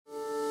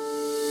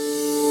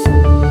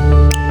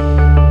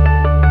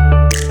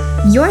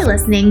You're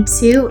listening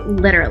to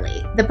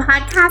Literally, the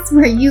podcast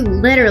where you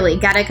literally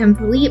get a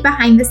complete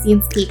behind the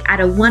scenes peek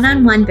at a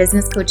one-on-one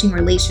business coaching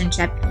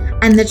relationship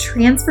and the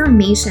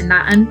transformation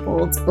that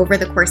unfolds over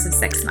the course of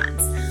 6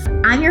 months.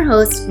 I'm your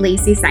host,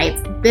 Lacey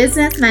Seitz,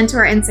 business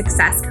mentor and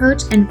success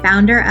coach and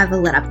founder of A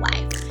Lit Up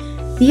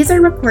Life. These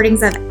are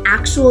recordings of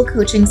actual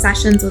coaching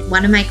sessions with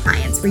one of my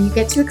clients where you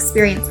get to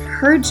experience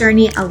her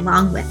journey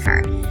along with her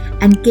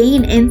and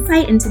gain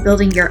insight into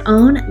building your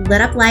own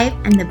lit up life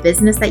and the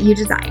business that you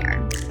desire.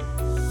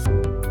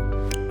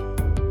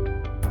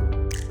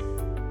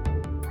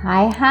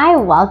 Hi,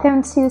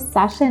 welcome to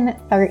session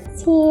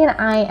 13.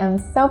 I am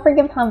so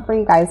freaking pumped for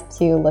you guys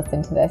to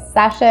listen to this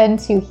session,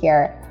 to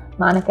hear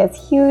Monica's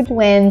huge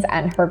wins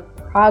and her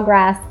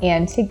progress,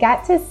 and to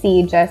get to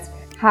see just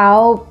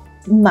how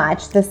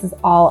much this is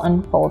all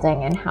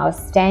unfolding and how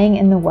staying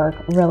in the work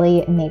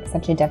really makes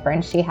such a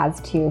difference. She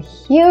has 2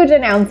 huge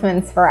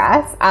announcements for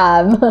us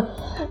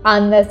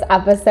on this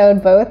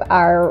episode. Both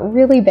are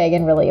really big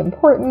and really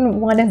important.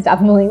 One is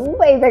definitely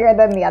way bigger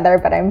than the other,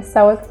 but I'm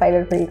so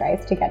excited for you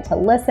guys to get to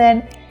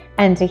listen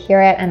and to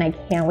hear it, and I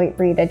can't wait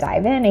for you to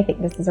dive in. I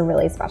think this is a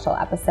really special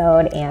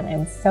episode, and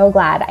I'm so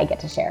glad I get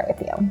to share it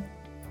with you.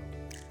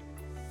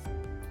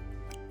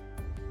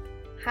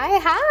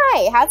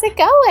 Hi, how's it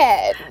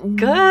going?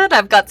 Good,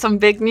 I've got some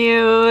big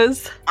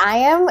news. I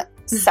am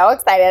so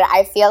excited.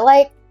 I feel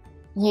like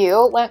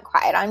you went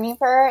quiet on me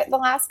for the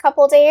last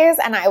couple days,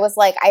 and I was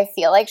like, I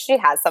feel like she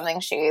has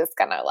something she's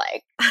gonna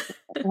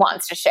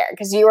wants to share,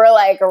 because you were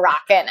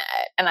rocking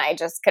it, and I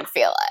just could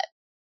feel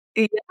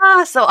it.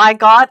 Yeah, so I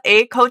got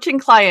a coaching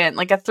client,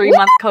 a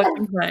 3-month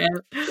coaching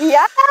client.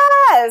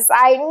 Yes,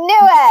 I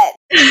knew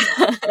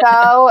it.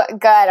 So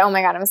good. Oh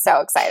my God, I'm so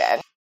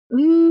excited.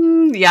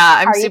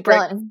 Yeah, How are you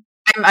feeling?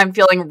 I'm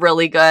feeling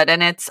really good,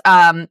 and it's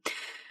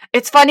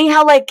funny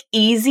how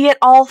easy it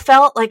all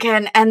felt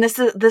and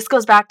this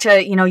goes back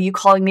to you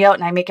calling me out,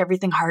 and I make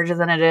everything harder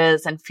than it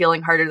is and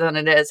feeling harder than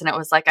it is, and it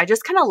was I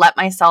just kind of let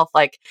myself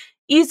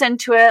ease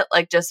into it,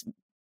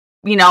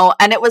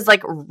 and it was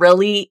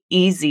really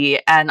easy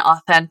and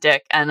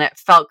authentic, and it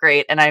felt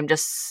great, and I'm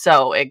just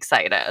so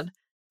excited.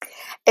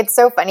 It's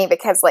so funny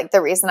because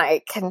the reason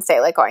I can say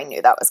oh, I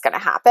knew that was going to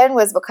happen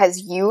was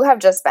because you have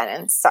just been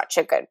in such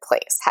a good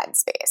place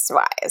headspace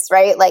wise,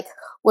 right?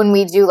 When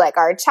we do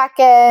our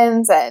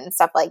check-ins and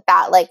stuff like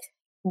that,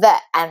 the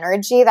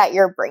energy that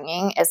you're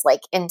bringing is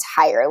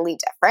entirely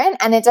different.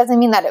 And it doesn't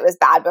mean that it was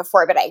bad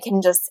before, but I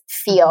can just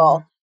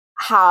feel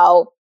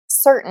how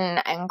certain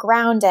and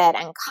grounded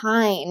and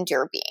kind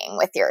you're being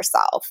with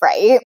yourself,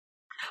 right?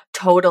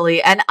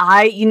 Totally. And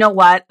you know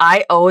what?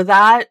 I owe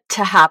that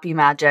to Happy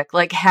Magic,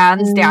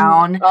 hands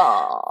down.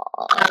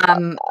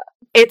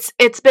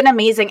 It's been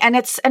amazing. And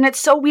it's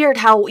so weird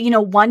how,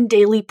 one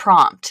daily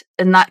prompt,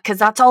 and cause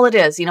that's all it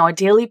is, a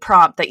daily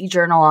prompt that you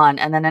journal on,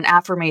 and then an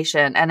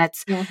affirmation, and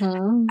it's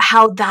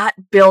how that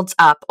builds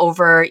up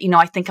over,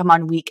 I think I'm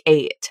on week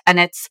 8, and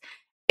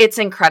it's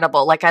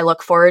incredible. I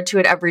look forward to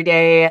it every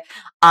day.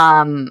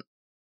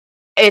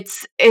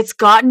 It's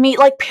gotten me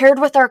paired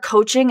with our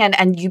coaching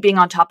and you being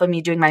on top of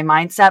me doing my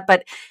mindset,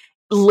 but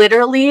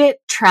literally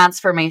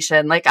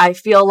transformation. I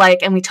feel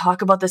and we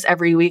talk about this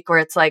every week where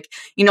it's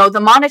the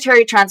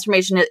monetary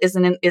transformation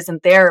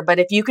isn't there, but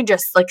if you can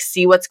just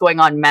see what's going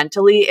on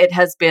mentally, it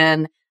has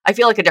been, I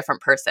feel like a different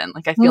person.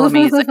 I feel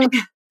amazing.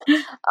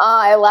 Oh,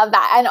 I love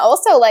that. And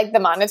also the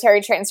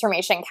monetary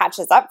transformation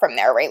catches up from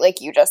there, right?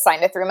 You just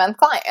signed a 3-month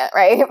client,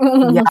 right?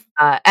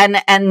 Yeah.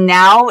 And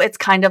now it's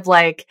kind of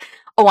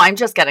oh, I'm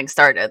just getting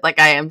started.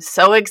 I am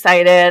so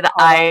excited.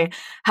 I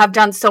have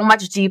done so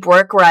much deep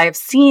work where I've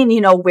seen,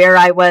 where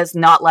I was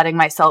not letting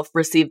myself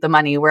receive the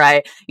money, where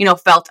I,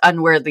 felt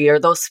unworthy, or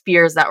those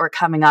fears that were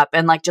coming up,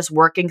 and just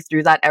working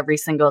through that every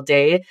single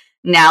day.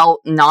 Now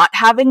not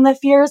having the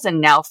fears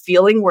and now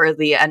feeling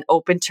worthy and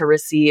open to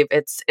receive.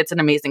 It's an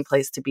amazing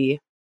place to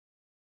be.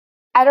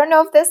 I don't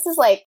know if this is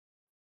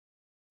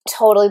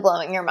totally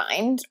blowing your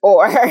mind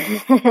or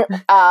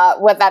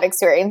what that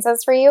experience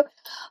is for you.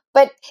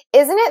 But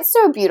isn't it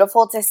so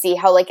beautiful to see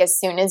how as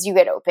soon as you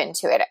get open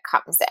to it, it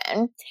comes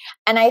in?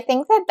 And I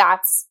think that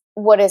that's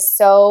what is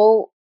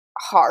so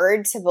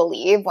hard to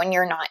believe when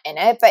you're not in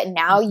it. But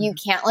now you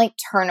can't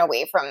turn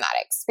away from that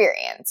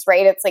experience,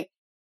 right? It's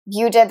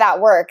you did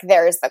that work,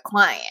 there's the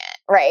client,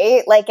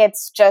 right?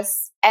 It's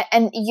just,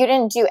 and you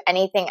didn't do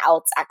anything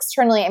else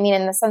externally. I mean,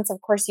 in the sense,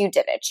 of course, you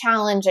did a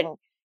challenge and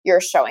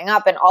you're showing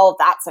up and all of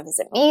that stuff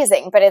is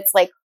amazing. But it's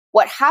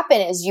what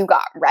happened is you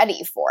got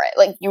ready for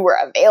it. You were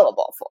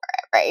available for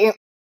it, right?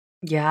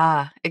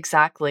 Yeah,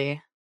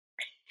 exactly.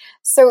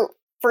 So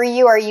for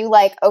you, are you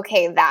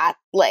okay, that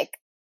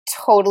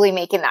totally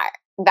making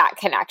that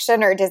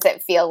connection, or does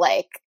it feel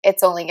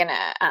it's only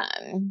gonna,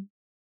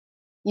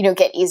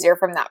 get easier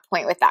from that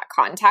point with that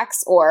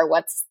context, or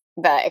what's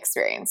the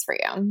experience for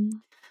you?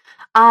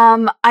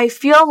 I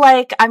feel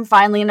I'm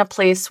finally in a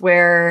place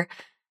where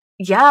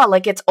yeah,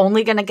 like it's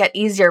only going to get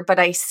easier, but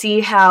I see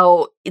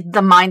how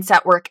the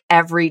mindset work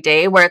every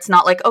day where it's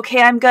not like,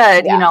 okay, I'm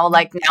good, Yeah.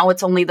 like now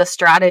it's only the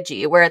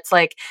strategy where it's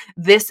like,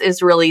 this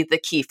is really the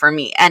key for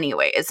me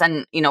anyways.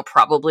 And,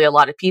 probably a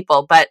lot of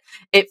people, but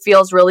it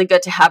feels really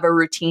good to have a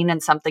routine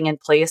and something in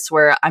place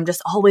where I'm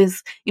just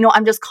always,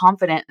 I'm just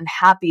confident and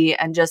happy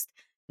and just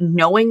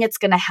knowing it's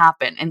going to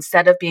happen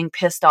instead of being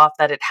pissed off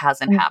that it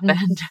hasn't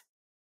happened.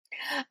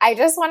 I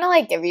just want to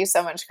like give you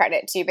so much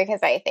credit too, because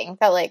I think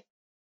that like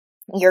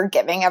you're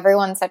giving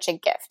everyone such a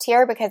gift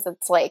here, because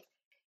it's like,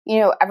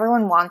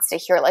 everyone wants to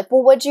hear like,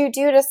 well, what'd you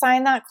do to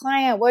sign that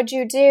client? What'd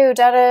you do?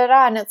 Da, da, da,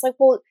 da. And it's like,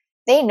 well,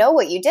 they know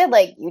what you did.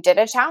 Like you did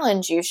a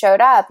challenge, you showed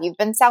up, you've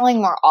been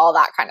selling more, all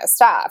that kind of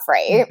stuff.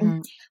 Right. Yeah.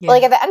 But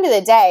like at the end of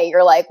the day,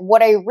 you're like,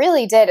 what I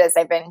really did is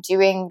I've been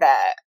doing the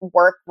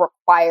work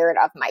required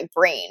of my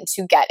brain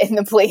to get in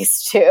the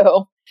place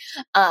to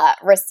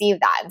receive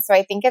that. And so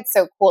I think it's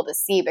so cool to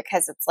see,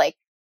 because it's like,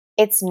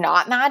 it's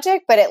not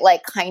magic, but it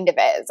like kind of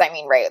is. I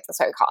mean, right. That's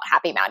why we call it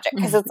happy magic.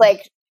 Because it's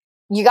like,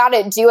 you got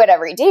to do it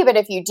every day. But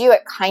if you do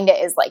it, kind of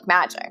is like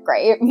magic,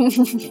 right?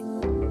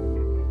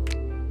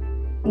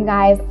 You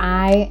guys,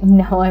 I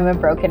know I'm a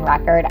broken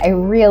record. I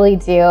really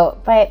do.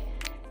 But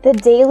the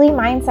daily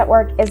mindset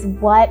work is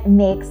what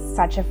makes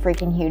such a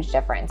freaking huge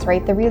difference,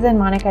 right? The reason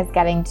Monica's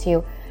getting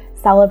to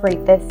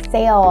celebrate this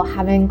sale,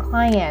 having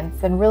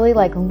clients, and really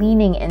like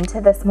leaning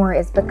into this more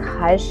is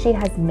because she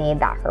has made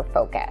that her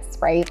focus,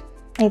 right?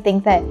 I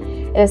think that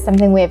it is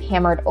something we have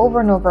hammered over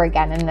and over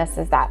again, and this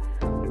is that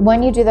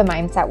when you do the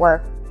mindset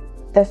work,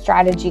 the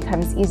strategy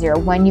comes easier.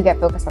 When you get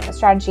focused on the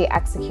strategy,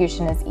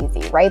 execution is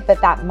easy, right?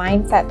 But that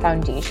mindset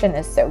foundation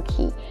is so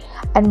key.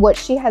 And what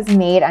she has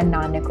made a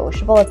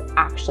non-negotiable is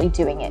actually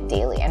doing it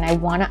daily. And I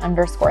want to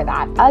underscore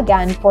that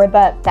again for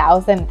the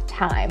 1,000th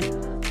time,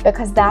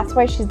 because that's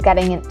why she's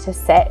getting it to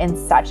sit in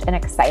such an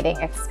exciting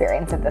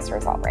experience of this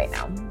result right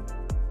now.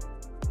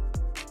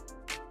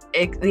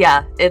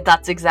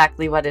 That's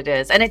exactly what it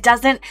is. And it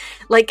doesn't,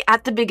 like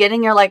at the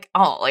beginning, you're like,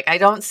 oh, like I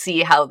don't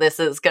see how this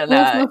is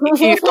gonna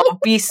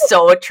be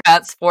so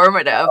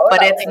transformative.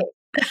 But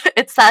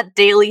it's that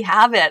daily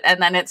habit,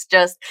 and then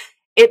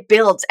it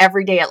builds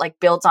every day. It like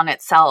builds on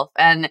itself,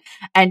 and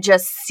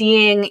just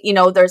seeing,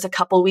 there's a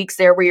couple weeks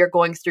there where you're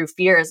going through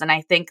fears, and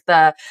I think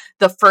the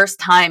first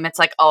time it's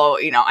like, oh,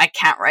 I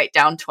can't write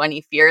down 20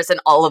 fears, and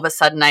all of a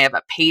sudden I have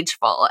a page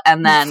full,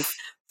 and then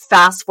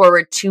fast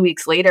forward 2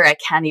 weeks later, I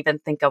can't even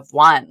think of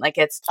one. Like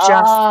it's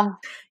just,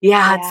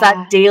 it's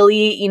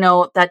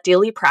that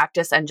daily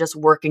practice and just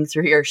working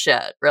through your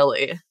shit,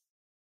 really.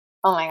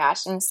 Oh my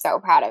gosh, I'm so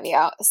proud of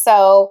you.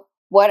 So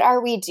what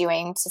are we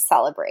doing to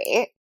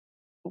celebrate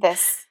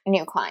this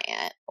new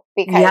client?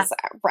 Because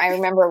I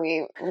remember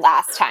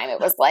last time it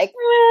was like,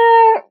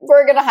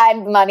 we're going to hide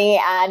money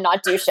and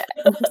not do shit.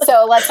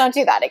 So let's not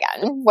do that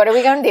again. What are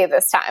we going to do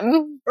this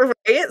time?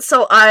 Right.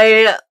 So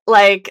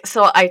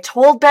I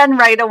told Ben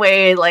right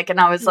away, and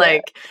I was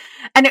like,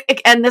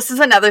 and this is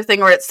another thing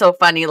where it's so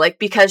funny,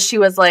 because she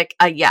was like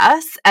a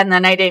yes, and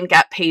then I didn't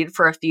get paid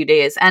for a few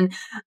days. And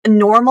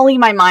normally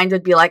my mind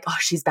would be like, oh,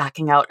 she's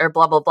backing out or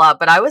blah, blah, blah.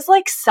 But I was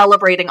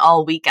celebrating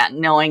all weekend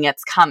knowing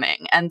it's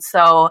coming. And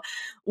so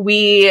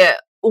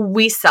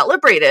we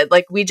celebrated,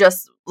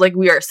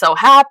 we are so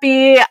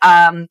happy.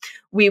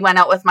 We went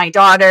out with my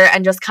daughter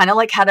and just kind of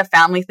had a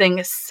family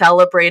thing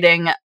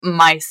celebrating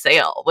my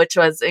sale, which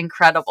was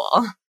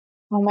incredible.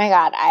 Oh my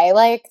God.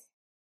 I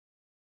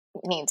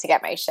need to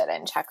get my shit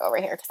in check over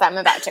here because I'm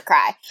about to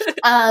cry.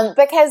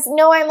 Because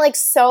no, I'm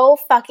so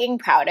fucking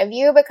proud of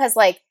you, because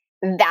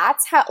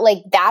that's how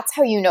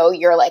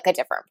you're a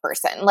different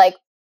person.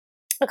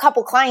 A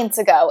couple clients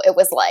ago, it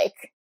was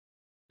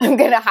I'm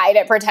going to hide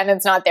it, pretend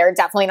it's not there,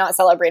 definitely not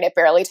celebrate it,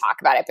 barely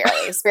talk about it,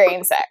 barely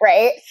experience it,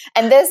 right?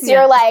 And this,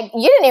 you're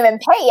you didn't even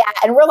pay yet,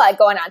 and we're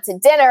going out to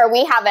dinner,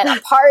 we having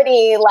a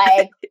party,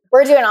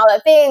 we're doing all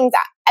the things.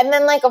 And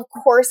then of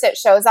course it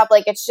shows up,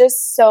 it's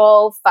just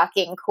so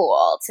fucking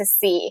cool to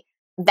see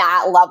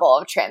that level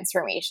of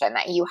transformation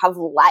that you have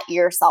let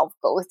yourself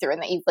go through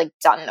and that you've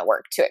done the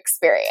work to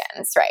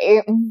experience,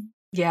 right?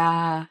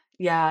 Yeah.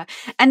 Yeah.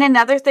 And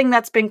another thing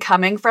that's been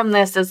coming from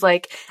this is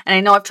and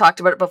I know I've talked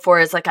about it before,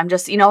 is I'm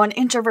just, an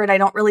introvert. I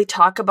don't really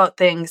talk about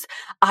things.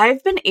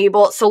 I've been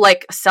able, so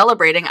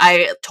celebrating,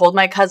 I told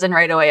my cousin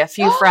right away, a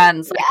few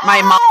friends, yes!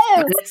 My mom,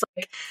 and it's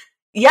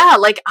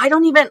I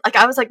don't even,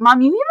 I was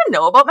Mom, you even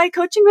know about my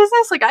coaching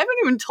business? I haven't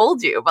even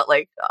told you,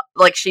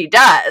 but she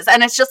does.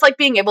 And it's just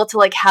being able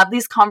to have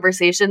these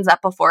conversations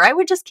that before I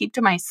would just keep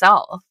to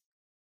myself.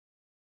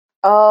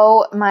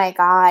 Oh my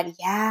God.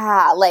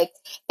 Yeah.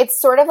 It's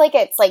sort of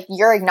it's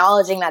you're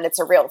acknowledging that it's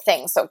a real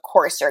thing. So of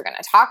course you're going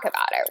to talk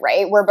about it,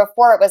 right? Where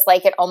before it was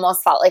it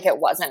almost felt like it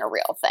wasn't a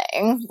real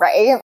thing,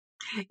 right?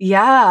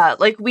 Yeah.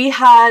 We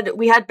had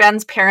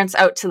Ben's parents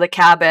out to the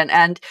cabin,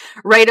 and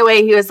right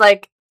away he was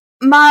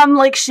Mom,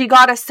 like she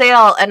got a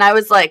sale. And I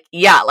was like,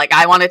 yeah, like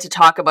I wanted to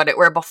talk about it.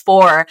 Where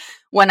before,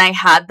 when I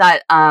had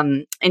that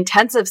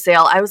intensive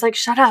sale, I was like,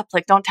 shut up,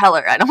 like don't tell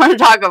her. I don't want to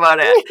talk about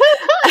it.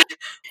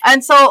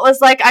 And so it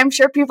was like, I'm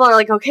sure people are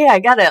like, okay, I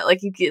get it.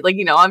 Like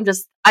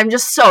I'm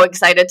just so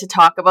excited to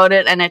talk about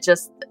it, and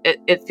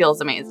it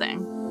feels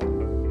amazing.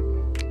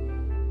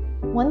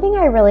 One thing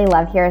I really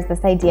love here is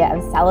this idea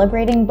of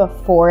celebrating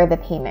before the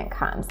payment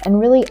comes and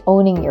really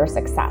owning your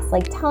success,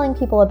 like telling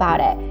people about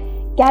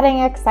it, getting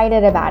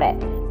excited about it.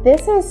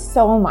 This is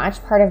so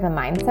much part of the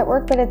mindset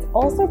work, but it's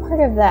also part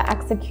of the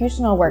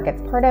executional work.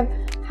 It's part of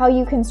how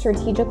you can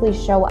strategically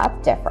show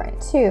up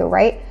different too,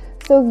 right?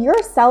 So if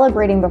you're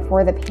celebrating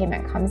before the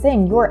payment comes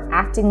in, you're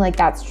acting like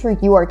that's true.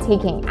 You are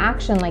taking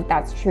action like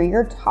that's true.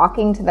 You're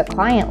talking to the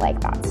client like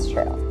that's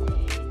true.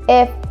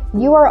 If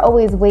you are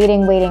always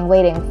waiting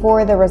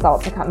for the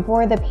result to come,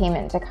 for the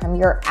payment to come,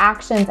 your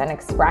actions and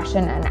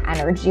expression and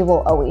energy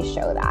will always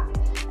show that.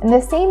 And the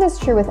same is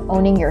true with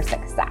owning your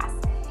success.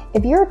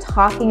 If you're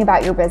talking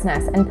about your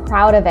business and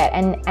proud of it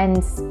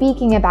and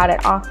speaking about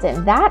it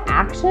often, that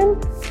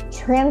action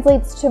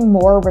translates to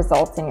more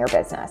results in your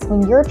business.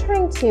 When you're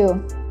trying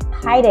to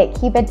hide it,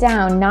 keep it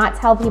down, not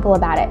tell people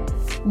about it,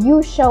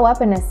 you show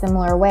up in a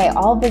similar way.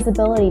 All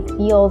visibility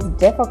feels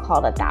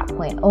difficult at that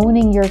point.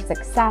 Owning your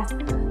success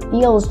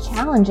feels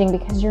challenging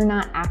because you're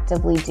not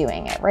actively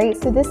doing it, right?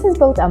 So this is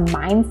both a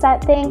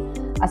mindset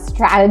thing, a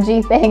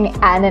strategy thing,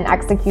 and an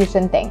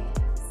execution thing.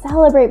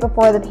 Celebrate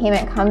before the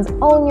payment comes,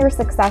 own your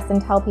success,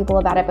 and tell people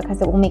about it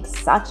because it will make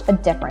such a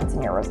difference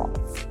in your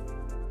results.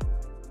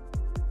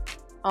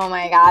 Oh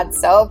my God,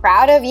 so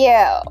proud of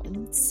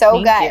you.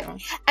 So Thank good.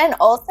 you. And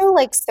also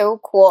like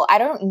so cool. I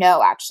don't know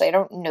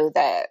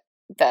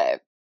the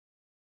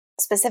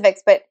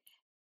specifics, but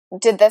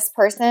did this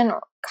person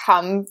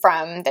come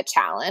from the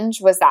challenge?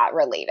 Was that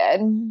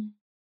related?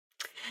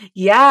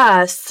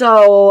 Yeah.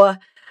 So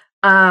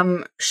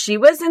she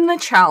was in the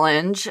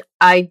challenge.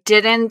 I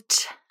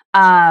didn't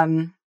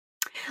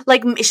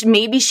like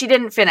maybe she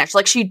didn't finish.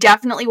 Like she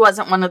definitely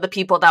wasn't one of the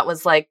people that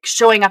was like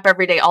showing up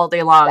every day all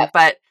day long, Yep.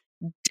 but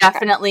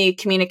definitely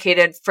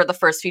communicated for the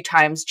first few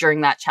times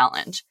during that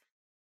challenge.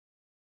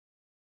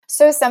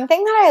 So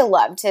something that I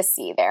love to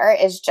see there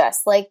is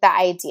just like the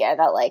idea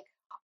that like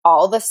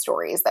all the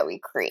stories that we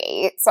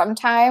create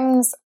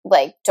sometimes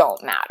like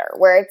don't matter,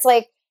 where it's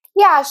like,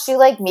 yeah, she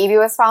like maybe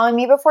was following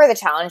me before the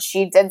challenge.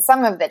 She did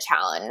some of the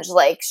challenge.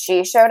 Like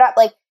she showed up,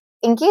 like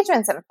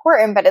engagement's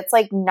important, but it's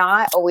like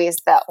not always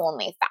the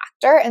only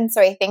factor. And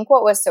so I think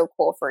what was so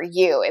cool for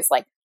you is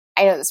like,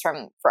 I know this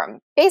from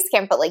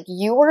Basecamp, but like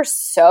you were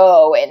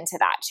so into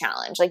that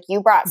challenge. Like you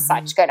brought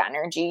such good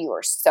energy. You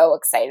were so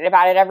excited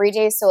about it every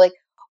day. So like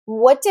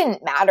what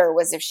didn't matter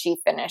was if she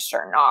finished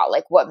or not.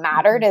 Like what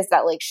mattered is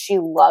that like she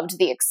loved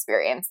the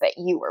experience that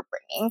you were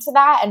bringing to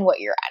that and what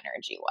your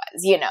energy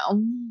was, you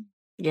know?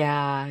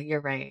 Yeah, you're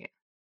right.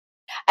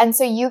 And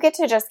so you get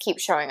to just keep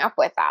showing up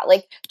with that,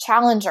 like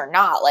challenge or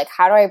not. Like,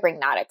 how do I bring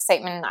that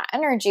excitement and that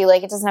energy?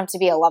 Like, it doesn't have to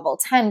be a level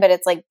 10, but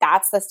it's like,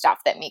 that's the stuff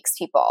that makes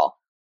people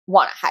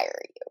want to hire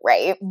you,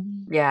 right?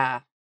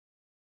 Yeah,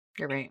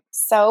 you're right.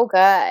 So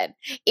good.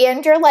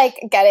 And you're like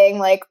getting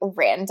like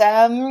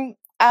random,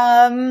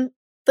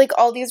 like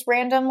all these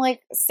random,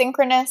 like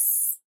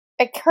synchronous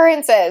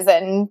occurrences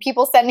and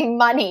people sending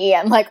money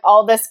and like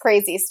all this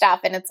crazy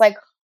stuff. And it's like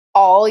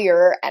all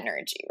your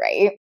energy,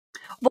 right?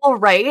 Well,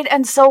 right.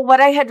 And so what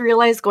I had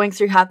realized going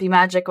through Happy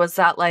Magic was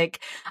that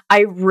like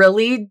I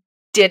really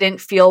didn't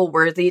feel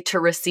worthy to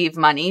receive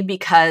money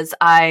because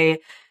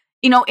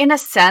in a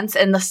sense,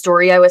 and the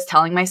story I was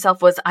telling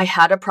myself was I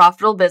had a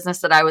profitable business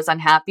that I was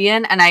unhappy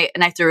in and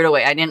I threw it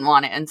away. I didn't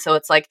want it. And so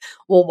it's like,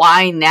 well,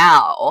 why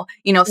now?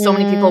 So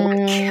many people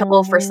would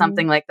kill for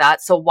something like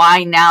that. So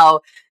why now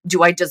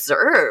do I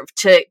deserve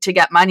to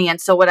get money? And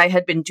so what I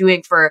had been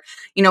doing for,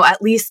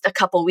 at least a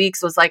couple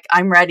weeks was like,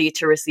 I'm ready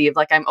to receive,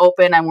 like I'm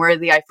open, I'm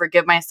worthy, I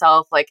forgive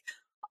myself,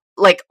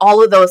 like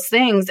all of those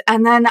things.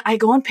 And then I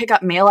go and pick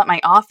up mail at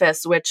my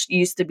office, which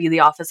used to be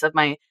the office of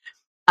my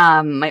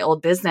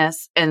old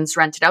business and it's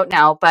rented out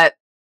now. But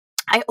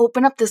I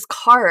open up this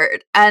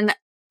card and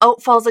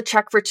out falls a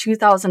check for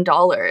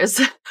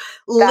 $2,000.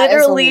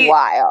 Literally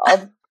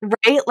wild.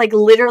 Right? Like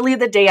literally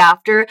the day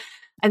after,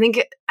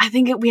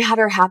 we had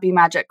our Happy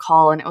Magic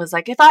call and it was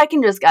like, if I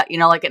can just get,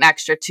 like an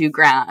extra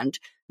 $2,000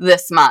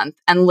 this month.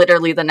 And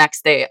literally the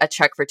next day, a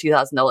check for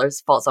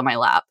 $2,000 falls on my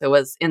lap. It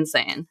was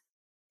insane.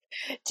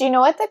 Do you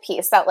know what the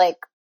piece that like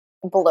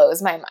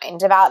blows my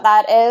mind about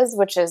that is,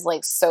 which is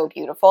like so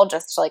beautiful,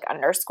 just to like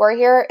underscore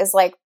here, is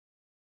like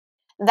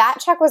that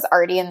check was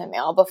already in the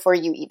mail before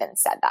you even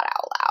said that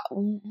out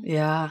loud.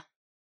 Yeah.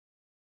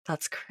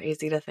 That's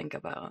crazy to think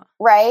about.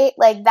 Right?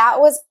 Like that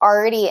was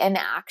already in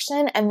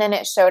action and then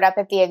it showed up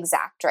at the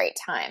exact right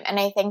time. And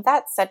I think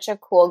that's such a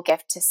cool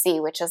gift to see,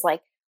 which is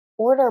like,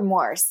 order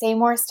more, say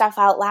more stuff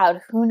out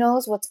loud. Who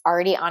knows what's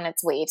already on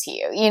its way to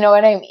you? You know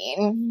what I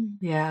mean?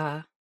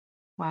 Yeah.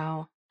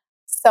 Wow.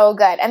 So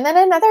good. And then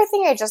another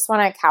thing I just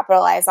want to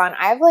capitalize on,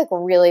 I've like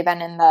really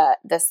been in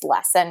this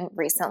lesson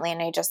recently,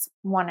 and I just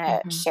want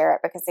to share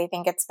it because I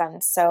think it's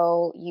been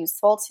so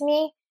useful to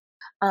me,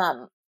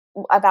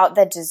 about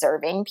the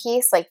deserving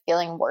piece, like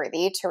feeling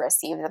worthy to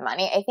receive the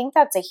money. I think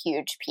that's a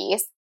huge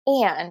piece.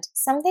 And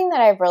something that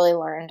I've really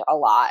learned a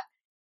lot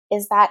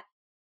is that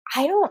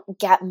I don't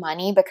get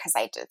money because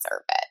I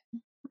deserve it.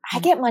 I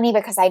get money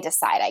because I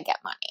decide I get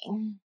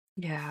money.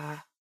 Yeah.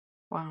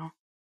 Wow.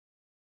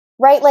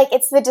 Right? Like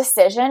it's the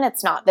decision,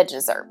 it's not the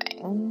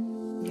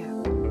deserving.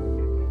 Yeah.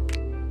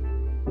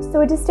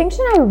 So a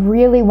distinction I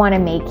really want to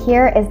make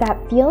here is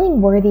that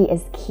feeling worthy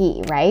is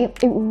key, right?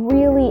 It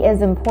really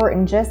is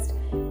important just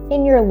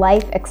in your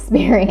life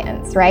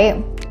experience,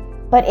 right?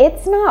 But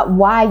it's not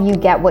why you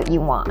get what you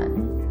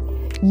want.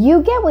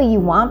 You get what you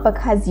want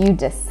because you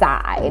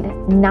decide,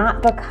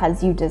 not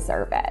because you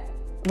deserve it,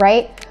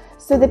 right?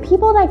 So the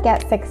people that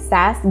get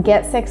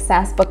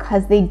success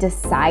because they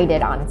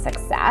decided on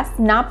success,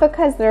 not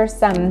because there's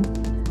some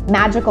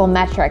magical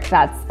metric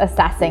that's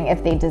assessing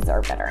if they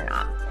deserve it or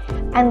not.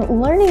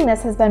 And learning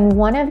this has been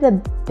one of the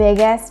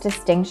biggest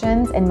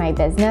distinctions in my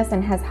business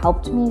and has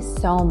helped me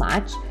so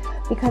much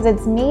because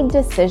it's made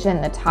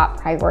decision the top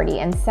priority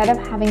instead of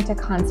having to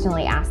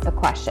constantly ask the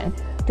question,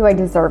 do I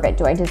deserve it?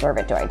 Do I deserve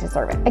it? Do I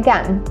deserve it?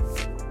 Again,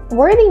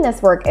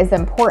 worthiness work is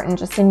important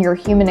just in your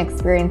human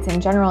experience in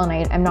general,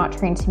 and I'm not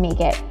trying to make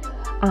it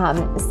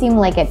seem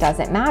like it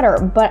doesn't matter,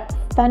 but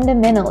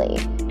fundamentally,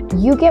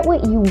 you get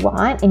what you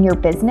want in your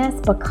business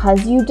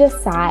because you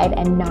decide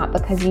and not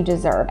because you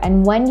deserve.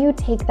 And when you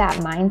take that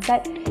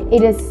mindset,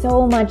 it is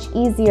so much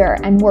easier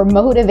and more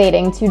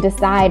motivating to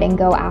decide and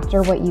go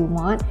after what you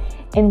want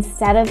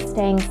instead of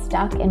staying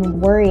stuck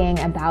and worrying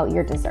about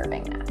your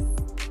deservingness.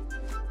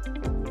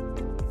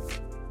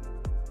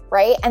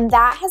 Right? And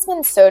that has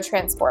been so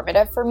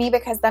transformative for me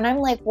because then I'm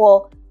like,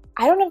 well,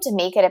 I don't have to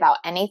make it about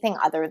anything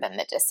other than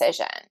the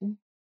decision.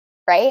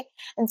 Right?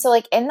 And so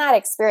like in that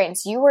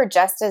experience, you were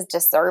just as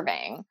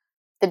deserving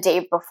the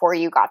day before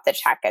you got the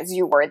check as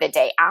you were the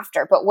day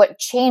after. But what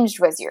changed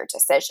was your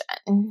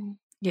decision.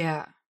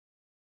 Yeah.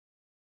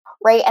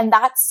 Right? And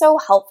that's so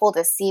helpful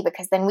to see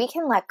because then we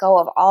can let go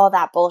of all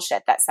that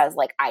bullshit that says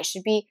like, I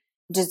should be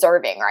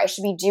deserving or I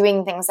should be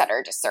doing things that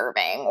are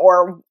deserving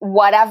or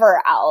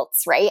whatever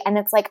else. Right? And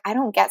it's like, I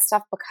don't get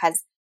stuff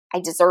because I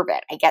deserve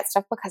it. I get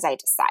stuff because I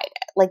decided.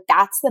 Like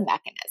that's the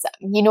mechanism.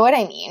 You know what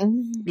I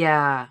mean?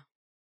 Yeah.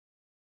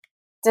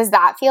 Does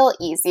that feel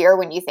easier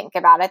when you think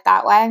about it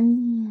that way?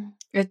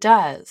 It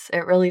does.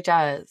 It really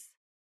does.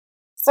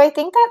 So I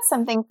think that's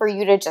something for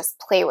you to just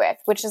play with,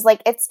 which is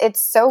like, it's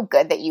so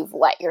good that you've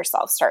let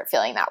yourself start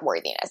feeling that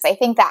worthiness. I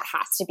think that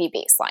has to be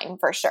baseline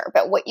for sure.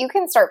 But what you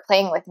can start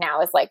playing with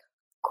now is like,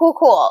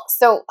 cool.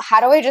 So how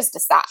do I just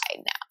decide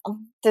now?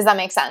 Does that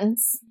make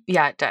sense?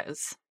 Yeah, it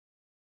does.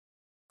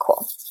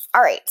 Cool.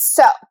 All right.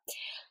 So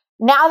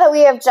now that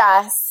we have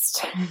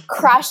just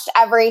crushed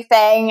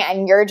everything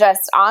and you're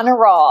just on a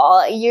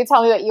roll, you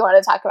tell me what you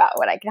want to talk about,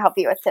 what I can help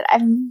you with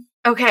today.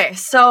 Okay.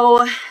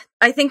 So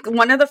I think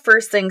one of the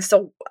first things,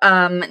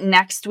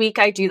 next week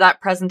I do that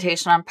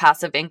presentation on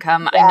passive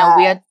income. Yeah. I know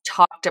we had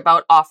talked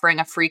about offering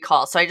a free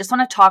call. So I just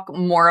want to talk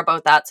more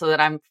about that so that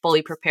I'm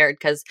fully prepared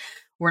because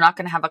we're not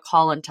going to have a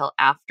call until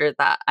after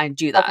that I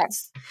do that. Okay.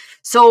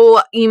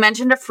 So you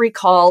mentioned a free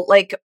call,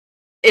 like,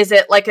 is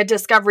it like a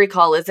discovery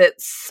call? Is it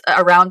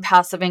around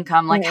passive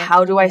income? Like,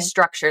 how do I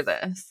structure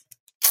this?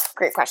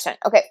 Great question.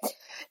 Okay.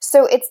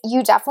 So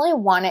you definitely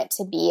want it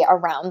to be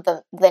around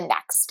the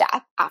next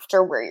step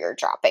after where you're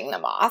dropping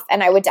them off.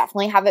 And I would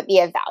definitely have it be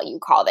a value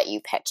call that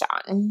you pitch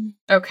on.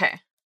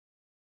 Okay.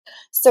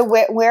 So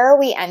where are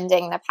we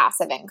ending the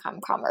passive income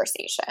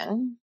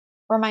conversation?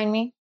 Remind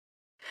me.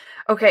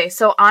 Okay,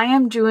 so I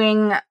am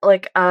doing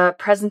like a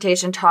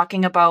presentation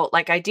talking about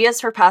like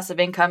ideas for passive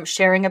income,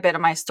 sharing a bit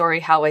of my story,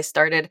 how I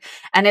started.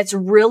 And it's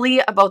really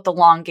about the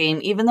long game,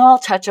 even though I'll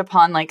touch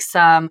upon like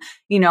some,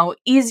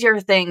 easier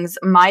things.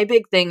 My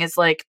big thing is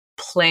like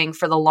playing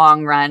for the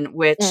long run,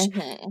 which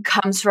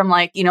comes from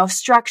like,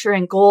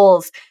 structuring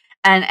goals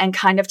and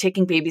kind of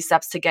taking baby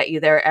steps to get you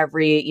there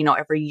every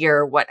year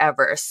or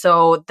whatever.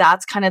 So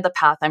that's kind of the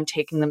path I'm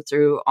taking them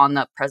through on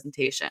the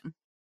presentation.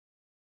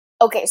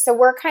 Okay, so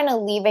we're kind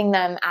of leaving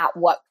them at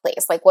what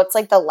place? Like, what's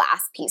like the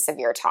last piece of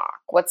your talk?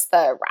 What's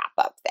the wrap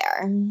up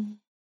there?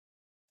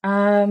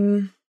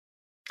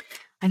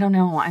 I don't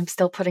know. I'm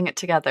still putting it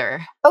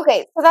together.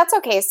 Okay, so that's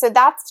okay. So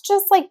that's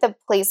just like the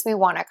place we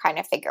want to kind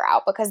of figure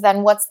out because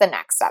then what's the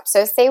next step?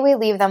 So say we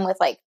leave them with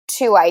like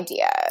 2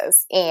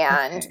 ideas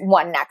and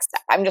one next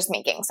step. I'm just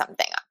making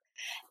something up.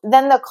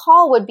 Then the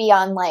call would be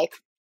on like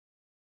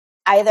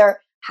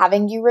either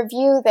having you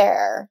review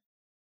their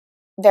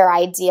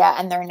idea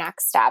and their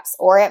next steps,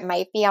 or it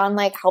might be on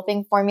like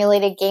helping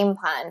formulate a game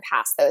plan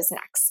past those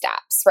next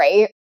steps,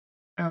 right?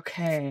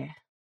 Okay.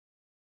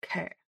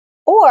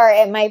 Or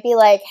it might be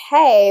like,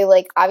 hey,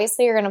 like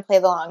obviously you're going to play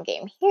the long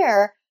game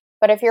here,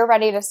 but if you're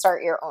ready to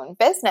start your own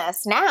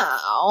business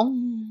now,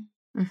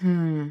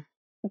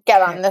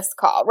 get on this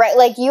call, right?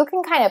 Like you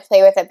can kind of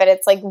play with it, but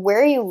it's like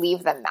where you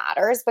leave them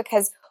matters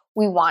because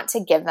we want to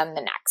give them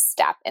the next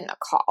step in the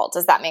call.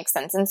 Does that make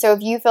sense? And so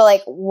if you feel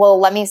like, well,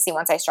 let me see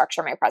once I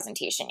structure my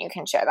presentation, you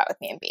can share that with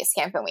me in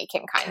Basecamp and we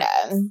can kind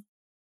of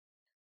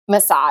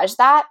massage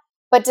that.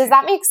 But does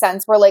that make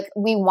sense? We're like,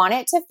 we want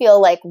it to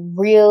feel like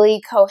really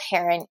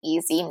coherent,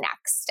 easy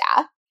next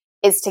step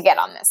is to get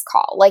on this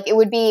call. Like it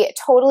would be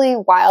totally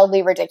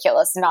wildly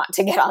ridiculous not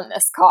to get on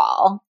this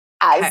call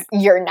as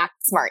your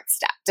next smart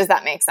step. Does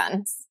that make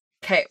sense?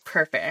 Okay,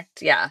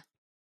 perfect. Yeah.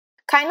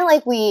 Kind of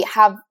like we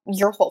have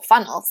your whole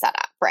funnel set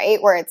up, right?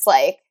 Where it's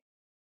like,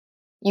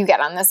 you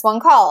get on this one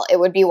call. It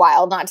would be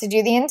wild not to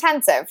do the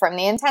intensive. From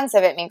the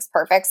intensive, it makes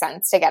perfect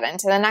sense to get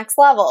into the next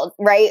level,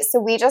 right? So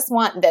we just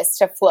want this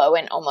to flow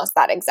in almost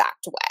that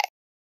exact way.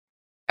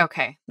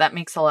 Okay, that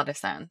makes a lot of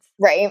sense.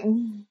 Right?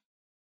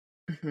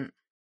 Mm-hmm.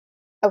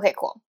 Okay,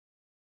 cool.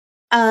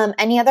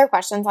 Any other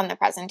questions on the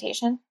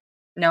presentation?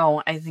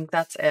 No, I think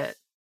that's it.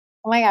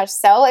 Oh my gosh,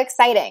 so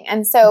exciting.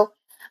 And so,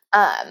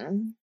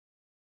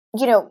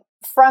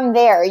 from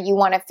there, you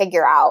want to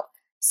figure out,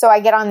 so I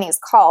get on these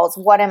calls,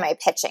 what am I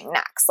pitching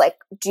next? Like,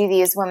 do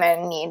these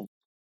women need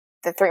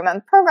the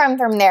 3-month program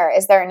from there?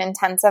 Is there an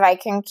intensive I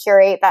can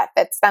curate that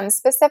fits them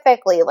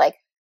specifically? Like,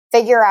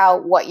 figure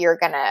out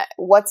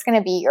what's going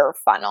to be your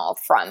funnel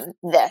from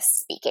this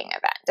speaking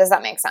event. Does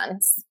that make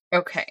sense?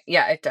 Okay.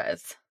 Yeah, it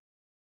does.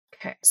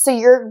 Okay. So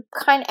you're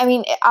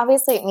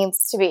obviously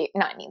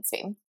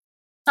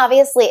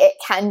obviously it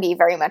can be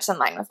very much in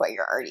line with what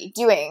you're already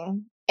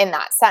doing in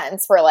that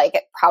sense, where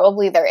like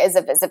probably there is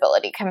a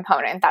visibility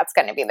component that's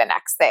going to be the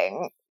next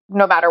thing,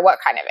 no matter what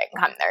kind of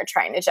income they're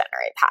trying to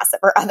generate, passive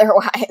or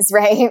otherwise,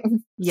 right?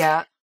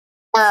 Yeah.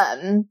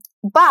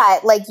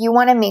 But like you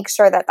want to make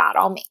sure that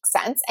all makes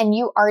sense, and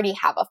you already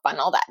have a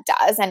funnel that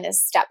does and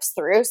is steps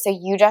through. So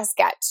you just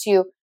get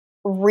to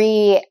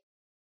rework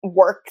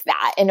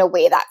that in a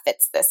way that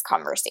fits this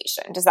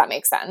conversation. Does that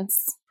make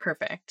sense?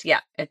 Perfect.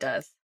 Yeah, it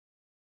does.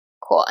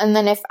 Cool. And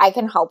then if I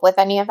can help with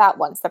any of that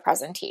once the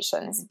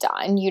presentation's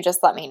done, you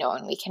just let me know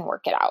and we can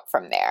work it out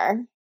from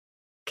there.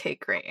 Okay,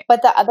 great.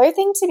 But the other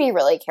thing to be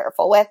really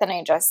careful with, and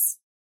I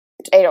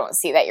don't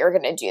see that you're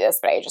going to do this,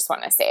 but I just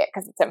want to say it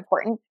because it's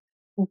important.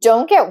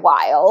 Don't get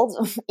wild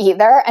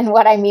either. And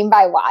what I mean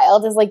by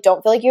wild is like,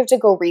 don't feel like you have to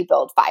go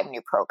rebuild 5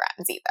 new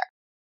programs either.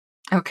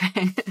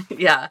 Okay.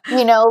 Yeah.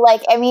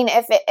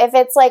 If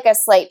it's like a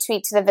slight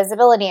tweak to the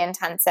visibility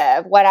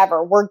intensive,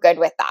 whatever, we're good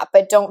with that.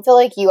 But don't feel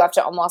like you have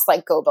to almost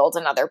like go build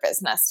another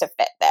business to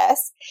fit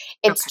this.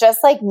 It's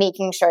just like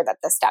making sure that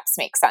the steps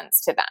make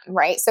sense to them,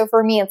 right? So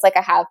for me, it's like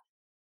I have,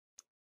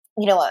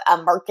 a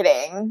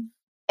marketing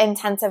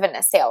intensive and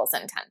a sales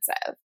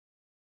intensive.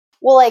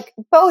 Well, like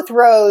both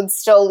roads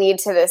still lead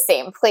to the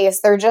same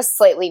place. They're just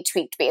slightly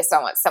tweaked based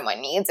on what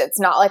someone needs. It's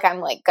not like I'm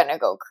like going to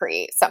go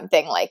create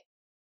something like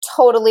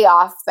totally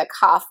off the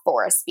cuff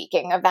for a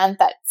speaking event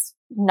that's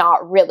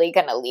not really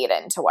going to lead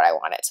into what I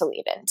want it to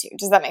lead into.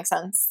 Does that make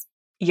sense?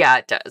 Yeah,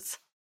 it does.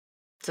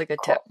 It's a good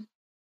tip.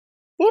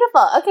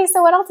 Beautiful. Okay,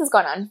 so what else is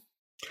going on?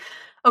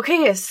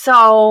 Okay,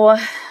 so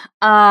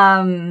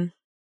I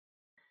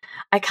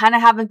kind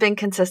of haven't been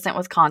consistent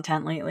with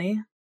content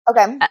lately.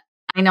 Okay.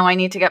 I know I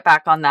need to get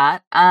back on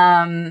that.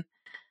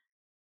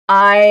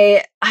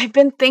 I've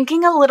been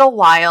thinking a little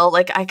while,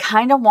 like I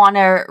kind of want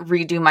to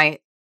redo my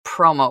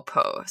promo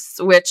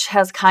posts, which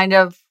has kind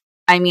of,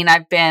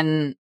 I've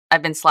been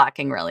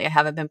slacking really. I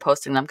haven't been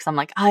posting them because I'm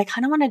like, I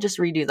kind of want to just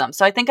redo them.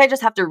 So I think I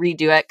just have to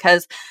redo it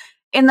because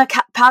in the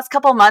past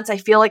couple months, I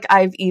feel like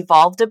I've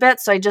evolved a bit.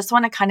 So I just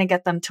want to kind of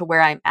get them to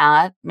where I'm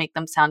at, make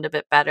them sound a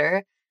bit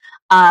better.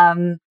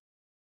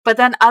 But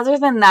then other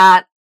than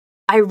that,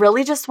 I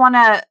really just want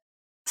to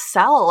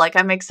sell. Like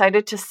I'm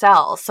excited to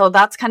sell. So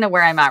that's kind of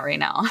where I'm at right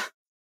now.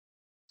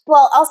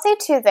 Well, I'll say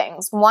 2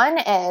 things. One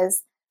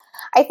is,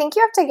 I think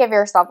you have to give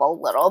yourself a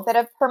little bit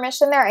of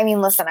permission there. I mean,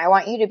 listen, I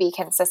want you to be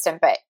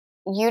consistent, but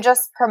you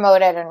just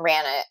promoted and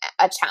ran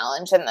a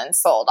challenge and then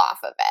sold off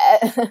of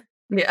it.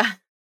 Yeah.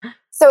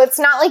 So it's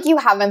not like you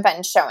haven't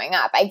been showing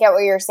up. I get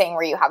what you're saying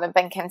where you haven't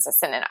been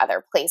consistent in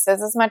other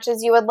places as much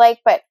as you would like,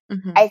 but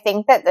I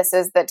think that this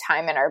is the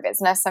time in our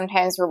business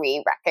sometimes where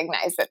we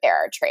recognize that there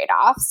are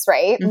trade-offs,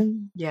 right?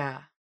 Yeah.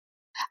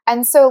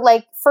 And so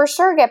like for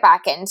sure get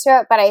back into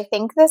it, but I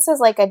think this is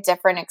like a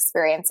different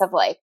experience of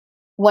like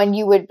when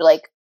you would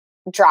like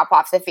drop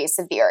off the face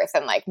of the earth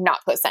and like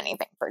not post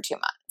anything for 2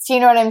 months. You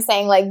know what I'm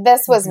saying? Like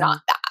this was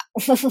not that.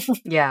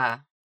 Yeah.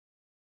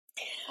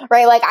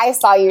 Right? Like I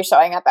saw you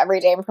showing up every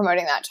day and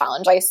promoting that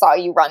challenge. I saw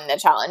you run the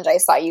challenge. I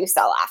saw you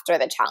sell after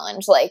the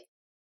challenge. Like,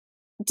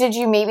 did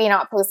you maybe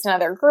not post in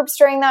other groups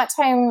during that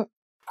time?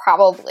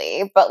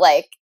 Probably. But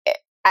like,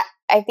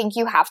 I think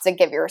you have to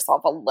give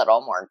yourself a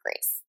little more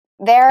grace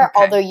there.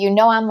 Okay.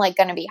 Although, I'm like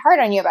going to be hard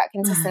on you about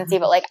consistency,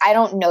 but like, I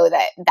don't know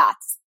that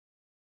that's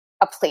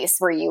a place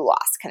where you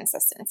lost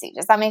consistency.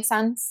 Does that make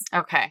sense?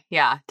 Okay.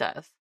 Yeah, it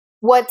does.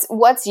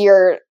 What's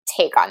your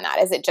take on that?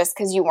 Is it just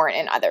because you weren't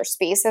in other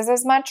spaces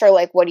as much, or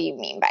like, what do you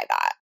mean by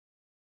that?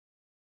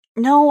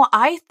 No,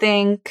 I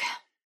think,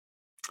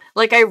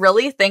 like, I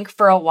really think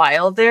for a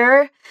while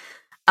there,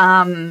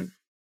 kind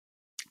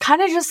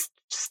of just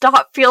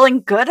stopped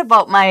feeling good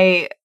about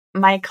my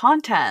my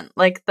content,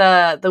 like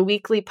the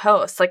weekly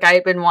posts. Like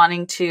I've been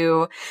wanting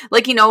to,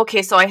 like,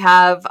 okay, so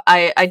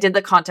I did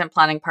the content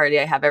planning party.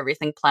 I have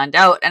everything planned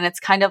out, and it's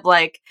kind of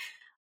like,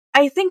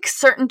 I think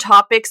certain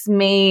topics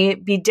may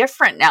be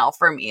different now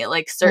for me,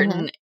 like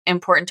certain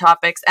important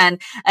topics, and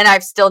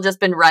I've still just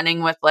been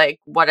running with like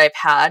what I've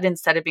had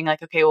instead of being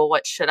like, okay, well,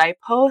 what should I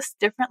post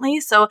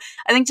differently? So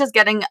I think just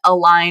getting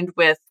aligned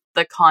with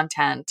the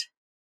content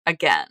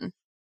again.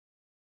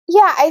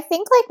 Yeah, I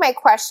think like my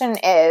question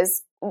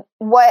is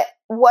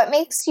what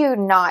makes you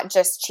not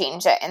just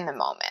change it in the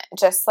moment,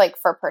 just like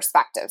for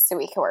perspective so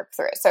we can work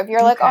through it. So if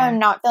you're like, oh, I'm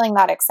not feeling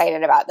that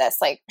excited about this,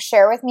 like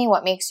share with me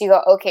what makes you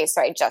go, okay,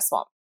 so I just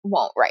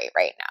won't write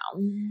right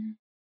now.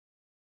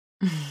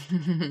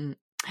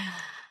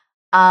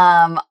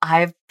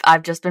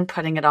 I've just been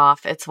putting it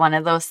off. It's one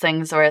of those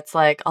things where it's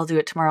like, I'll do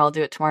it tomorrow,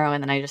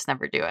 and then I just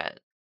never do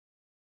it.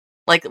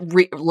 Like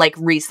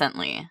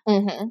recently.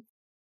 Mm-hmm.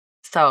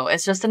 So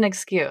it's just an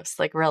excuse,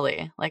 like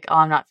really, like, oh,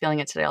 I'm not feeling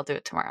it today, I'll do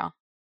it tomorrow.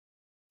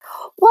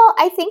 Well,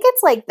 I think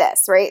it's like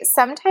this, right?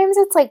 Sometimes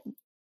it's like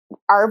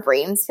our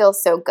brains feel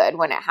so good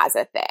when it has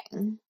a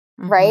thing,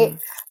 right?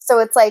 So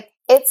it's like,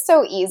 it's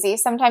so easy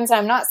sometimes. And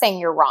I'm not saying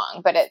you're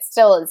wrong, but it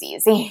still is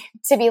easy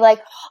to be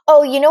like,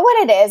 oh, you know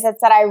what it is?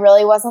 It's that I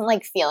really wasn't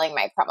like feeling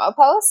my promo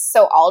posts.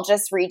 So I'll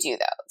just redo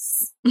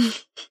those.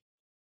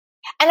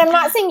 And I'm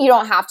not saying you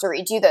don't have to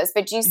redo those,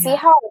 but do you see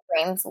how our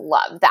brains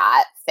love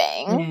that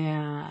thing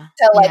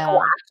to like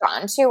latch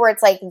onto, where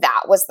it's like,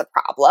 that was the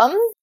problem.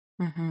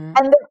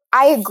 And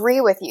I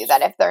agree with you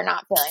that if they're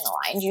not feeling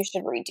aligned, you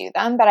should redo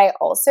them. But I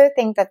also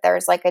think that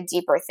there's like a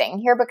deeper thing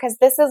here, because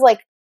this is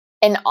like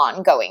an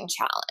ongoing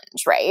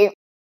challenge, right?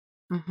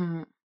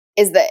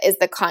 Is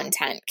the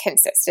content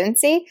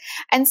consistency.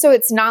 And so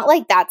it's not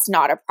like that's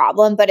not a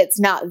problem, but it's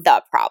not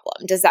the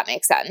problem. Does that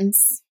make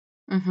sense?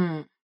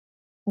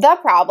 The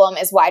problem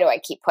is, why do I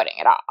keep putting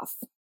it off?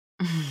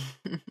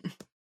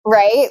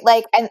 Right?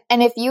 Like,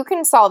 and if you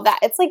can solve that,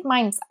 it's like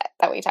mindset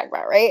that we talk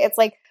about, right? It's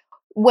like,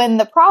 when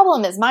the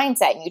problem is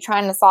mindset and you're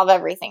trying to solve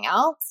everything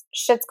else,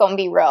 shit's going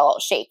to be real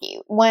shaky.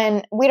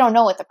 When we don't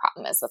know what the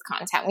problem is with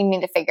content, we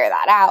need to figure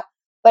that out.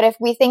 But if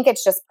we think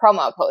it's just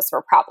promo posts,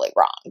 we're probably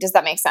wrong. Does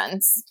that make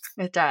sense?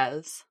 It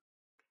does.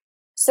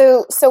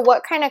 So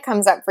what kind of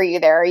comes up for you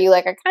there? Are you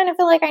like, I kind of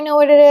feel like I know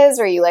what it is?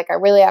 Or are you like, I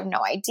really have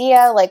no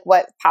idea? Like,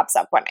 what pops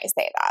up when I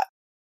say that?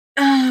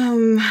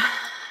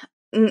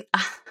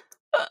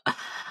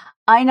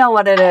 I know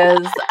what it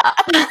is.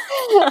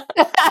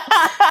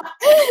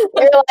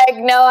 You're like,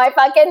 no, I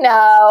fucking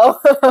know.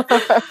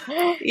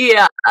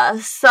 Yeah.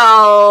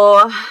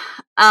 So,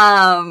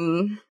 how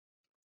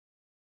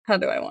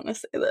do I want to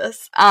say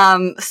this?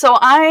 So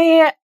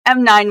I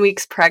am 9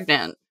 weeks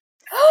pregnant.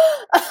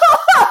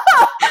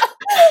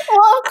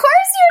 Well, of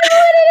course you know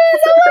what it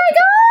is. Oh my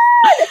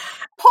God.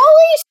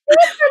 Holy shit,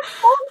 that's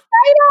so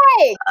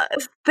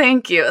exciting.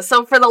 Thank you.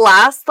 So for the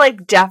last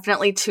like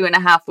definitely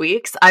 2.5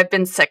 weeks, I've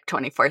been sick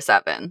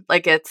 24/7.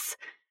 Like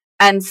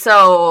and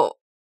so.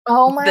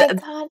 Oh my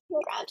God,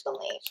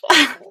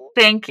 congratulations.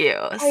 Thank you.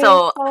 Are you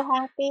so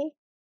happy?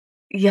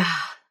 Yeah.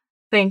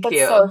 Thank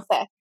you. So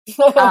sick.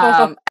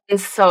 I'm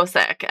so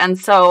sick. And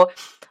so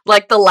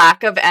like the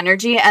lack of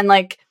energy and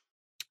like,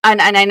 and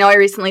I know I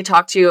recently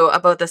talked to you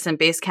about this in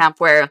base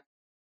camp, where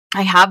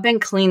I have been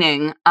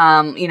cleaning, 2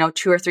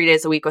 or 3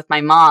 days a week with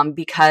my mom,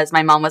 because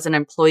my mom was an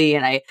employee,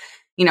 and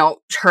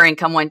her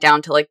income went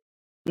down to like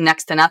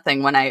next to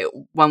nothing when I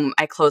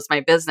closed my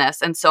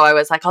business. And so I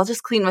was like, I'll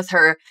just clean with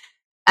her,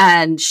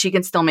 and she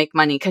can still make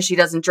money because she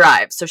doesn't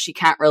drive. So she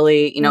can't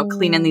really,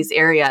 clean in these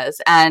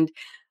areas. And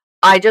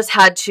I just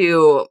had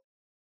to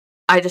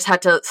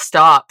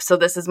stop. So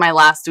this is my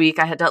last week.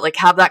 I had to like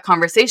have that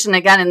conversation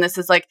again. And this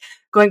is like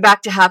going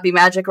back to Happy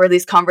Magic, where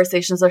these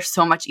conversations are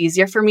so much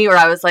easier for me, where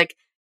I was like,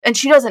 and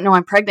she doesn't know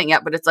I'm pregnant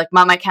yet, but it's like,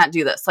 Mom, I can't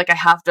do this. Like, I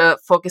have to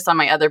focus on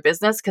my other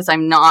business because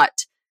I'm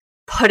not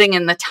putting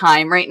in the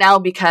time right now,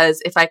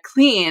 because if I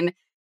clean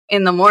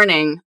in the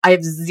morning, I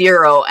have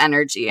zero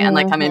energy, and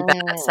like I'm in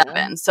bed at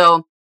 7.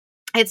 So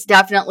it's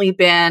definitely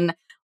been,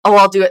 oh,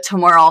 I'll do it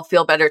tomorrow. I'll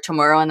feel better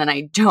tomorrow. And then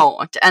I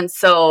don't. And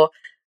so,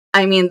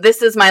 I mean,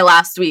 this is my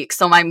last week.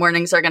 So my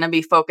mornings are going to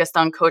be focused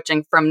on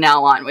coaching from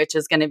now on, which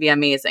is going to be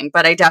amazing.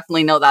 But I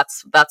definitely know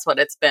that's what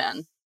it's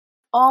been.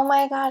 Oh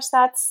my gosh,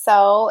 that's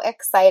so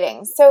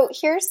exciting. So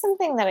here's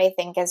something that I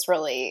think is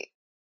really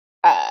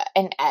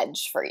an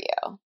edge for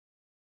you,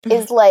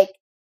 is like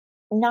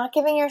not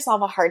giving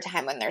yourself a hard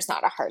time when there's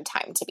not a hard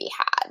time to be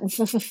had.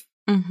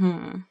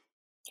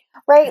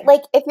 Right?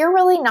 Like if you're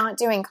really not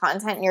doing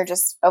content and you're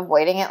just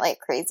avoiding it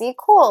like crazy,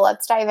 cool,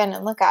 let's dive in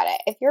and look at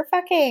it. If you're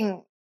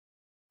fucking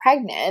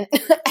pregnant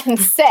and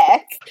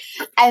sick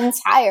and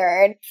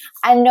tired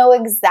and know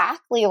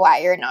exactly why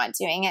you're not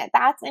doing it,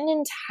 that's an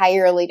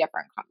entirely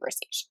different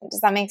conversation.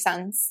 Does that make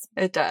sense?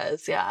 It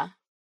does, yeah.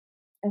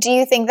 Do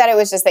you think that it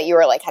was just that you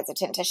were like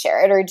hesitant to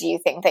share it, or do you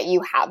think that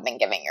you have been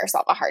giving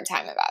yourself a hard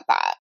time about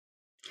that?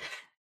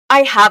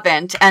 I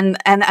haven't. And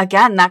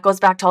again, that goes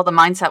back to all the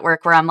mindset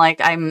work where I'm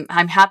like, I'm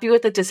happy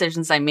with the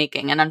decisions I'm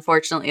making. And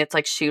unfortunately, it's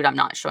like, shoot, I'm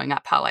not showing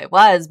up how I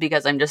was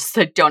because I'm just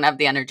like, don't have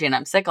the energy and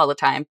I'm sick all the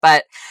time.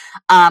 But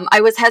I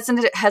was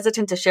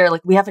hesitant to share,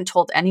 like, we haven't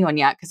told anyone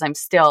yet because I'm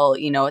still,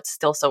 it's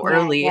still so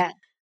early. Yeah.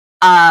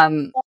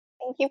 Um, Well,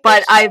 thank you for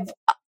but sharing.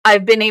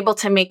 I've been able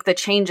to make the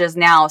changes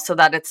now so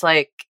that it's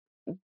like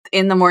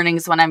in the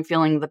mornings when I'm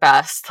feeling the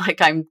best,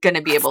 like I'm going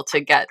to be able to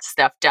get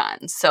stuff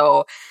done.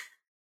 So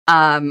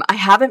I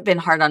haven't been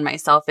hard on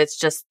myself. It's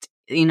just,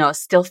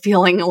 still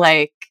feeling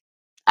like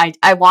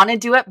I want to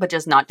do it, but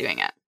just not doing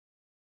it.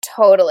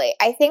 Totally.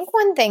 I think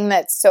one thing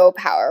that's so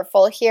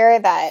powerful here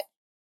that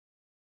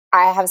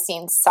I have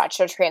seen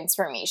such a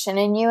transformation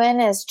in you in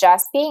is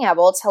just being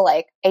able to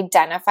like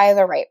identify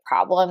the right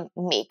problem,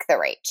 make the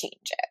right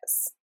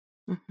changes.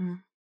 Mm-hmm.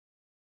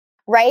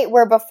 Right?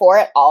 Where before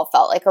it all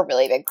felt like a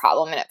really big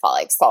problem and it felt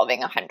like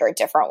solving 100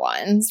 different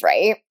ones,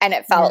 right? And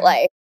it felt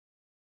like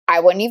I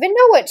wouldn't even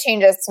know what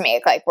changes to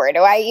make. Like, where do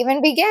I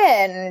even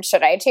begin?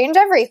 Should I change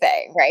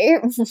everything?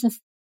 Right?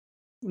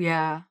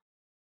 Yeah.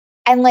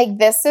 And like,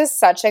 this is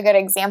such a good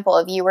example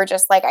of you were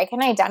just like, I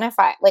can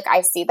identify, like,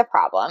 I see the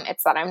problem.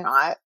 It's that I'm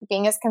not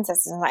being as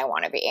consistent as I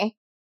want to be.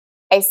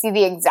 I see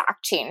the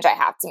exact change I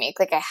have to make.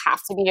 Like, I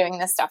have to be doing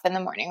this stuff in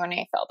the morning when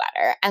I feel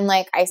better. And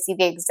like, I see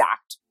the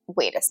exact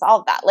way to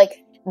solve that.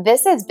 Like,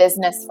 this is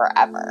business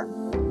forever.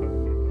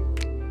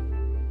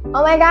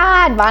 Oh my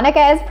God,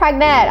 Monica is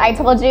pregnant. I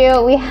told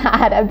you we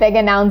had a big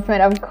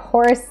announcement. Of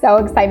course, so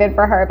excited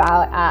for her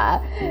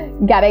about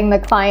getting the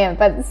client,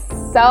 but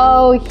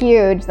so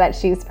huge that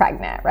she's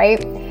pregnant,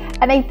 right?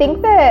 And I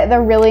think the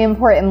really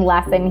important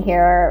lesson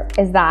here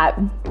is that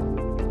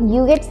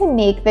you get to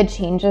make the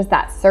changes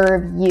that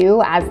serve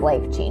you as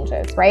life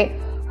changes, right?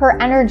 Her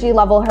energy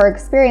level, her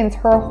experience,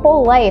 her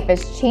whole life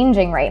is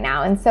changing right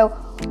now. And so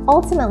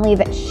ultimately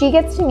that she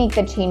gets to make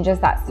the changes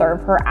that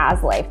serve her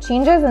as life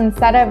changes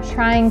instead of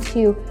trying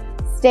to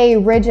stay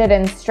rigid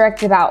and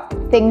strict about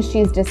things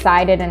she's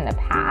decided in the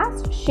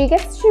past. She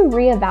gets to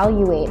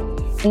reevaluate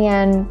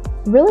and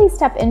really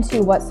step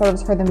into what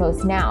serves her the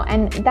most now.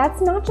 And that's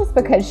not just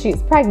because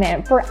she's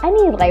pregnant. For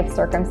any life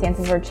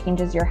circumstances or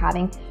changes you're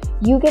having,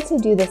 you get to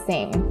do the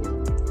same.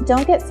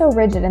 Don't get so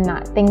rigid in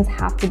that things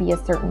have to be a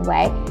certain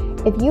way.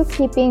 If you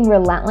keep being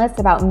relentless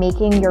about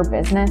making your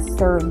business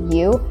serve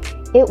you,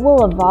 it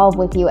will evolve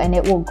with you and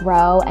it will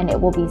grow and it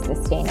will be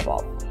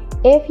sustainable.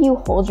 If you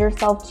hold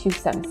yourself to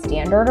some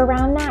standard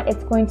around that,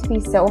 it's going to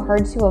be so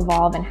hard to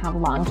evolve and have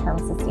long-term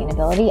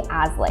sustainability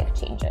as life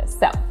changes.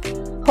 So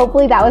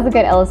hopefully that was a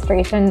good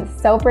illustration.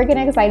 So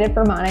freaking excited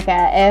for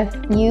Monica.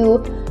 If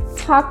you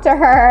talk to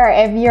her,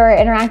 if you're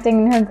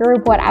interacting in her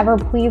group, whatever,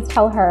 please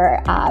tell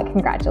her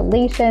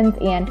congratulations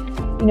and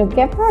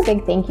give her a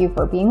big thank you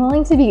for being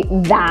willing to be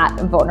that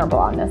vulnerable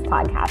on this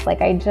podcast.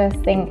 Like, I just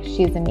think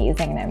she's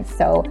amazing and I'm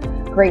so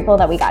grateful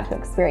that we got to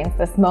experience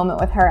this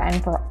moment with her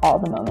and for all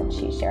the moments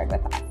she shared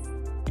with us.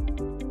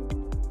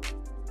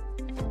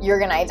 You're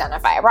going to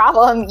identify a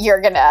problem. You're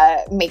going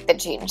to make the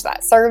change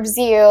that serves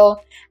you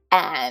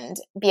and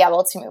be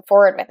able to move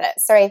forward with it.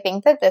 So I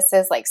think that this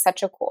is like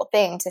such a cool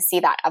thing to see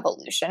that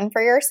evolution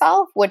for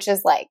yourself, which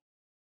is like,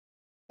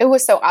 it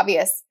was so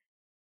obvious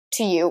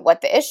to you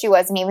what the issue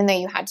was. And even though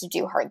you had to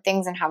do hard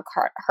things and have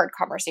hard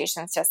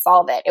conversations to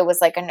solve it, it was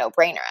like a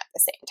no-brainer at the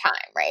same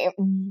time, right?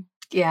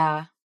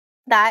 Yeah.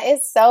 That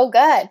is so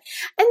good. And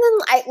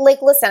then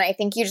listen, I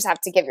think you just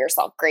have to give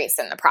yourself grace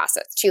in the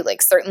process too.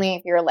 Like, certainly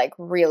if you're like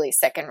really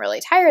sick and really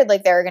tired,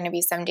 like there are going to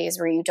be some days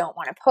where you don't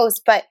want to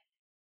post. But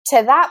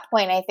to that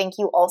point, I think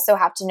you also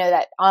have to know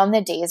that on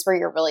the days where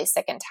you're really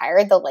sick and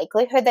tired, the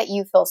likelihood that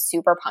you feel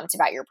super pumped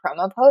about your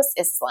promo posts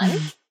is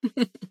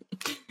slim.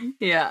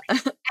 Yeah.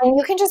 And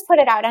you can just put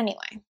it out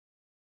anyway.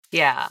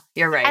 Yeah,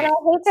 you're right. And I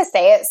hate to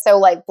say it so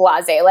like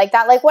blasé like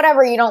that, like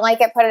whatever, you don't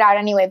like it, put it out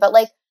anyway. But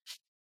like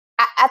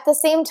at the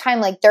same time,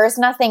 like there's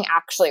nothing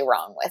actually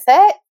wrong with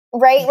it,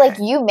 right? Okay. Like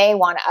you may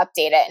want to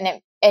update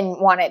it and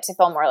want it to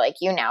feel more like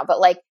you now, but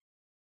like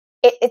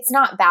it's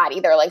not bad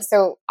either. Like,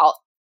 so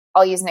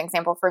I'll use an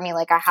example for me.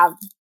 Like I have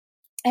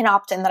an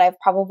opt-in that I've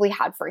probably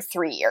had for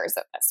 3 years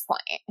at this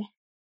point.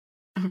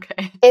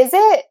 Okay. Is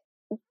it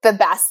the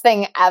best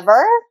thing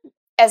ever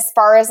as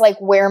far as like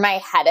where my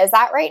head is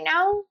at right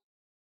now?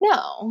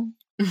 No.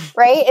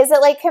 Right? Is it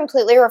like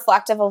completely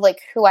reflective of like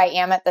who I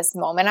am at this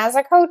moment as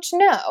a coach?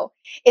 No.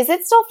 Is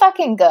it still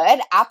fucking good?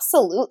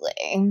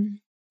 Absolutely.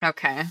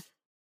 Okay.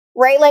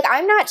 Right? Like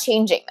I'm not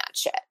changing that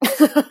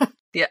shit.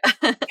 Yeah.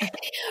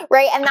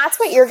 Right? And that's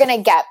what you're going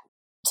to get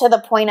to the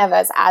point of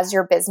as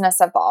your business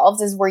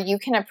evolves, is where you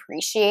can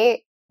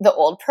appreciate the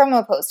old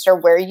promo post or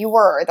where you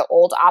were, or the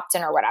old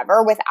opt-in or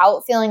whatever,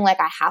 without feeling like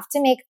I have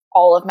to make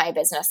all of my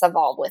business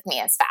evolve with me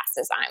as fast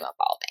as I'm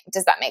evolving.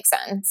 Does that make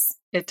sense?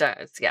 It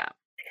does. Yeah.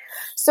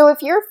 So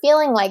if you're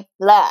feeling like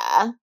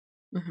blah,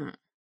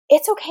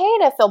 it's okay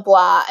to feel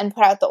blah and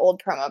put out the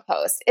old promo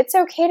post. It's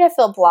okay to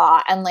feel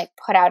blah and like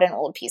put out an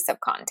old piece of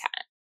content,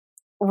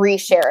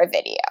 reshare a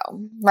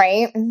video,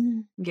 right?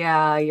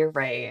 Yeah, you're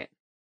right.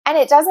 And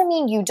it doesn't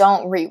mean you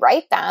don't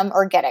rewrite them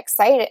or get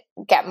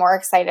more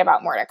excited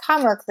about more to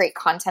come or create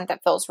content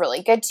that feels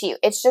really good to you.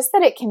 It's just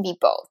that it can be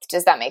both.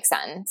 Does that make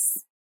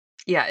sense?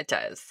 Yeah, it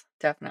does.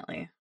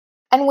 Definitely.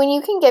 And when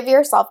you can give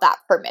yourself that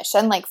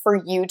permission, like for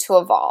you to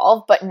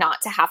evolve, but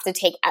not to have to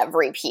take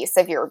every piece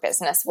of your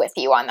business with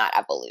you on that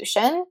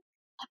evolution,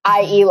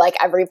 i.e. like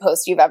every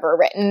post you've ever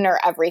written or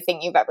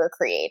everything you've ever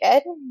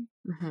created,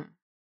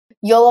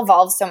 you'll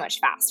evolve so much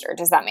faster.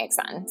 Does that make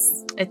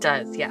sense? It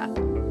does, yeah.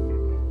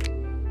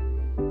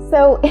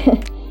 So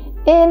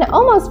in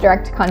almost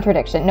direct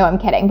contradiction, no, I'm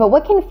kidding, but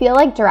what can feel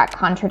like direct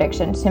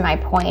contradiction to my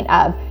point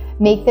of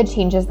make the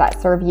changes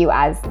that serve you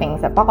as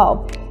things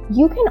evolve,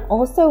 you can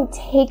also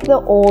take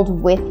the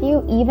old with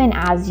you even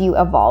as you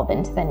evolve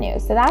into the new.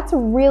 So that's a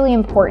really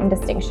important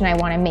distinction I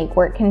want to make,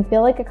 where it can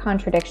feel like a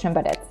contradiction,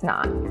 but it's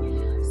not.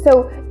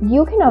 So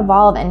you can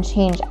evolve and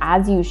change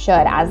as you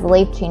should, as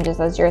life changes,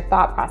 as your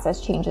thought process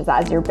changes,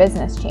 as your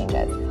business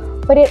changes.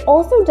 But it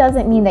also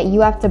doesn't mean that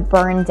you have to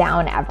burn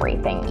down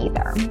everything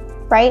either,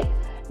 right?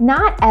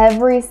 Not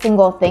every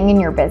single thing in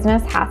your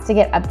business has to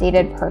get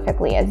updated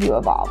perfectly as you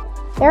evolve.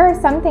 There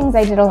are some things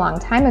I did a long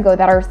time ago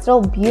that are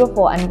still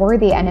beautiful and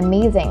worthy and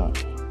amazing,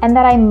 and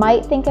that I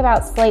might think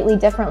about slightly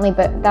differently,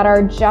 but that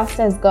are just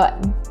as good,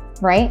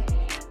 right?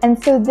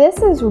 And so this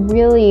is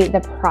really the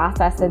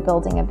process of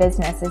building a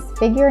business, is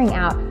figuring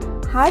out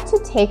how to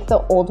take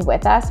the old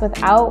with us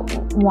without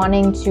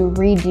wanting to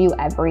redo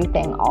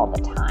everything all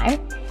the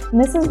time.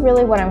 And this is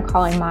really what I'm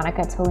calling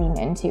Monica to lean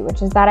into,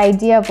 which is that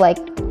idea of like,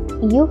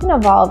 you can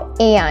evolve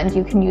and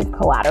you can use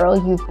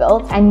collateral you've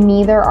built, and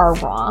neither are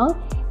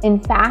wrong. In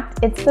fact,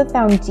 it's the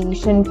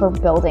foundation for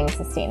building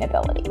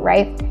sustainability,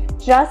 right?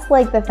 Just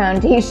like the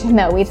foundation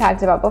that we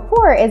talked about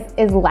before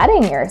is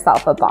letting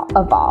yourself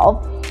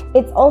evolve.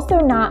 It's also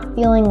not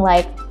feeling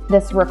like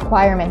this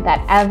requirement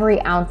that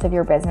every ounce of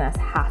your business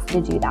has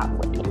to do that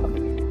with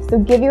you. So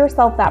give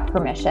yourself that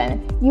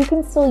permission. You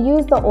can still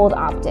use the old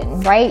opt-in,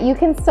 right? You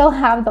can still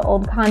have the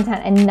old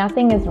content, and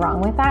nothing is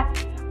wrong with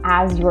that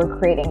as you're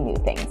creating new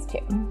things too.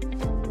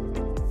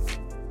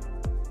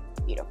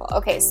 Beautiful.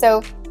 Okay,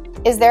 so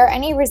is there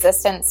any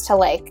resistance to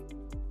like,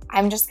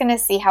 I'm just going to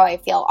see how I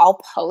feel,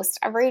 I'll post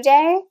every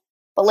day,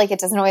 but like it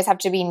doesn't always have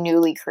to be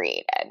newly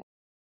created?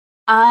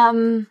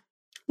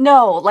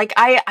 No, like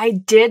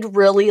I did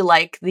really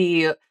like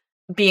the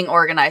being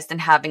organized and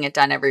having it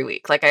done every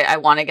week. Like I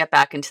want to get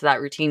back into that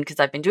routine because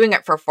I've been doing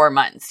it for 4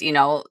 months, you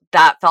know,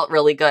 that felt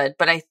really good.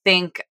 But I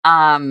think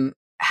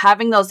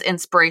having those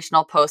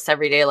inspirational posts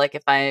every day, like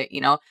if I, you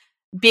know,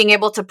 being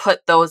able to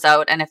put those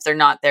out, and if they're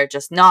not there,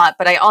 just not.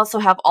 But I also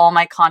have all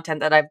my content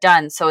that I've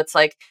done. So it's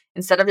like,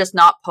 instead of just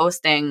not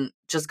posting,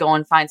 just go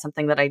and find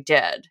something that I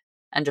did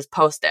and just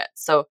post it.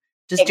 So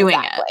just doing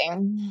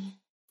it.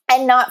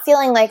 And not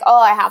feeling like,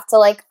 oh, I have to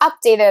like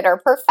update it or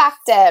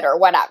perfect it or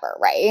whatever,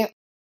 right?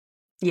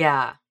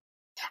 Yeah.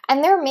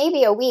 And there may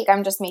be a week,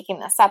 I'm just making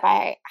this up,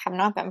 I have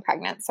not been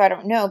pregnant, so I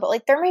don't know, but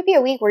like there might be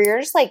a week where you're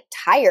just like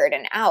tired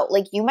and out.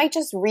 Like you might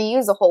just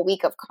reuse a whole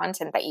week of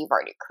content that you've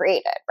already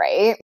created,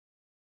 right?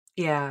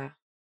 Yeah.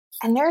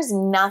 And there's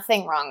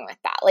nothing wrong with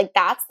that. Like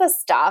that's the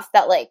stuff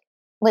that like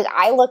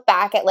I look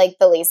back at like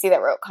the Lacey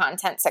that wrote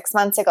content 6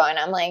 months ago and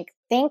I'm like,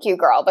 thank you,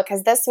 girl,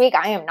 because this week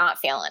I am not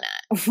feeling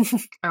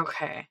it.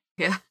 Okay.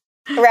 Yeah.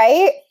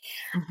 Right?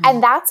 Mm-hmm.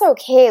 And that's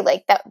okay.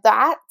 Like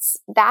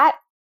that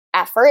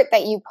effort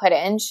that you put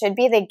in should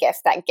be the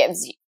gift that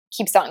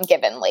keeps on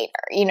giving later.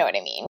 You know what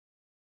I mean?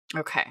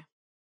 Okay.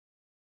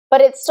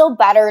 But it's still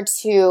better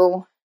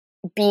to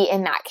be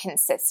in that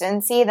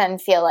consistency than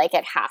feel like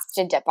it has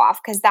to dip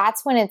off, because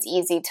that's when it's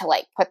easy to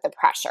like put the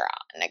pressure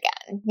on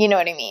again. You know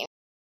what I mean?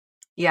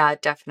 Yeah,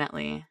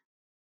 definitely.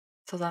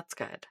 So that's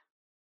good.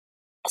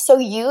 So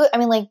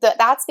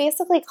that's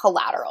basically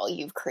collateral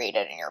you've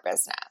created in your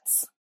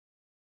business.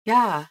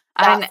 Yeah.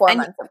 That 4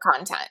 months of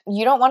content.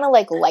 You don't want to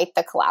like light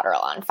the collateral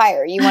on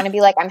fire. You want to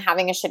be like, I'm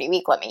having a shitty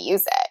week, let me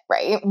use it,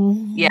 right?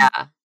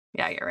 Yeah.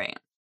 Yeah, you're right.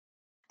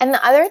 And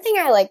the other thing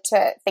I like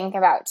to think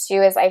about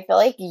too is I feel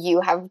like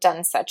you have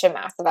done such a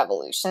massive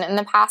evolution in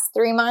the past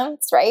 3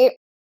 months, right?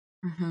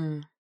 Mm-hmm.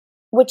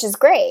 Which is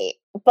great.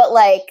 But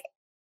like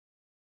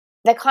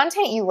the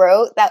content you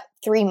wrote that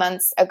 3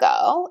 months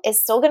ago is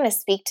still going to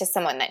speak to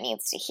someone that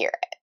needs to hear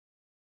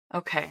it.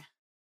 Okay.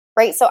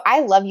 Right? So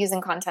I love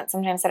using content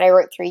sometimes that I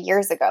wrote 3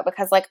 years ago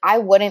because like I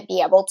wouldn't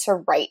be able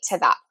to write to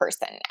that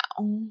person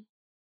now.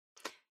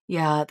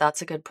 Yeah,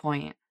 that's a good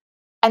point.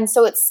 And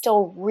so it's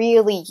still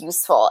really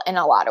useful in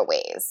a lot of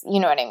ways. You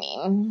know what I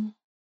mean?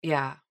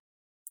 Yeah.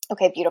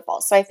 Okay,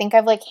 beautiful. So I think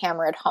I've like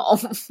hammered home.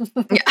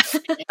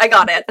 Yeah, I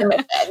got it.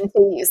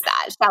 To use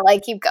that. Shall I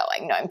keep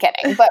going? No, I'm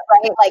kidding. But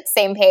right, like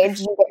same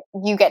page,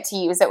 you get to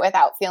use it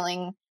without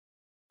feeling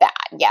bad.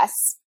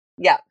 Yes?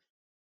 Yeah.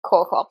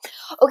 Cool.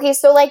 Okay,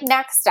 so like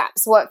next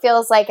steps, what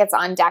feels like it's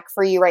on deck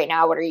for you right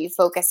now? What are you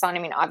focused on? I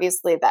mean,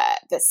 obviously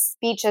the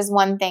speech is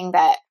one thing,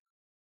 but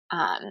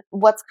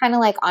what's kind of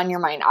like on your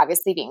mind?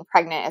 Obviously being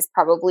pregnant is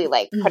probably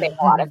like putting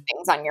a lot of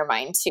things on your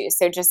mind too.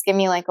 So just give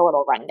me like a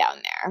little rundown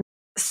there.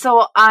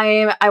 So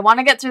I want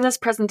to get through this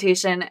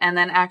presentation, and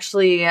then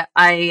actually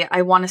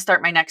I want to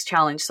start my next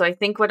challenge. So I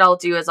think what I'll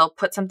do is I'll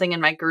put something in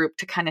my group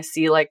to kind of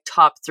see like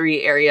top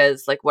 3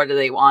 areas, like what do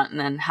they want, and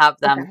then have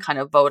them kind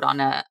of vote on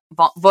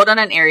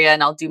an area,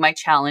 and I'll do my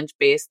challenge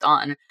based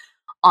on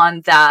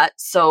that.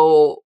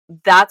 So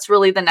that's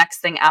really the next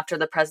thing after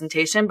the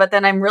presentation. But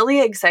then I'm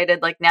really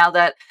excited, like now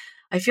that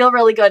I feel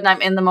really good and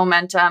I'm in the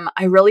momentum,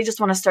 I really just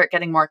want to start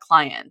getting more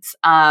clients.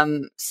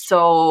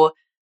 So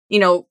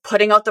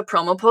putting out the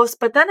promo post,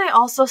 but then I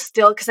also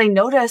because I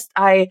noticed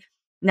I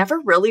never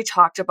really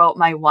talked about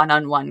my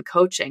one-on-one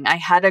coaching. I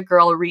had a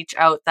girl reach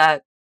out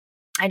that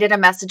I did a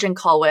messaging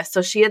call with.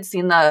 So she had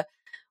seen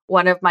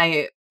one of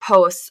my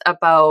posts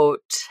about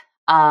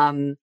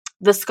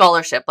the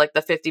scholarship, like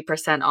the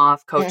 50%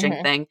 off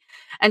coaching thing.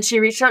 And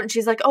she reached out and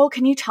she's like, oh,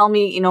 can you tell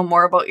me,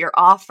 more about your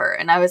offer?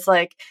 And I was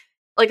like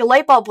a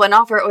light bulb went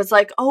off where it was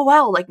like, oh,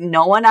 wow, like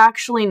no one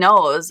actually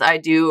knows I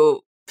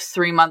do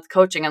 3-month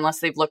coaching unless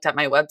they've looked at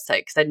my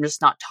website, because I'm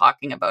just not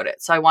talking about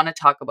it. So I want to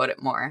talk about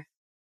it more.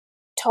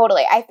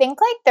 Totally. I think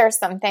like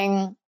there's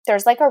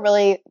like a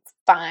really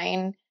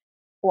fine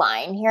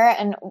line here,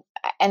 and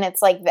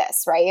it's like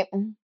this, right?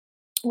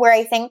 Where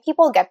I think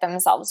people get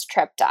themselves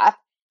tripped up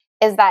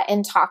is that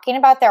in talking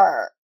about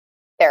their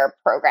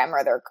program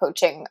or their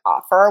coaching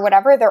offer or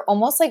whatever, they're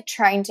almost like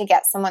trying to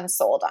get someone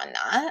sold on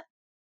that.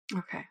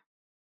 Okay.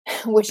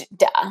 Which,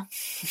 duh.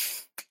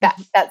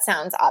 That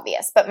sounds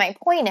obvious. But my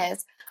point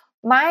is,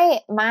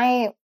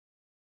 my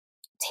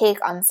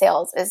take on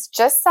sales is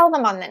just sell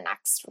them on the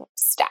next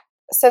step.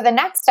 So the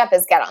next step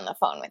is get on the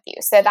phone with you.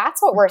 So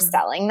that's what we're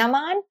selling them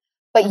on,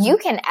 but you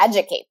can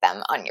educate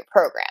them on your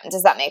program.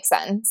 Does that make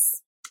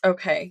sense?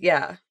 Okay.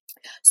 Yeah.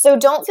 So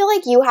don't feel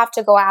like you have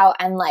to go out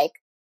and like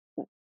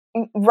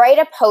write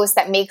a post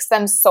that makes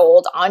them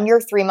sold on your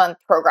 3-month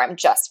program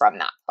just from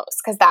that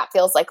post, because that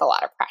feels like a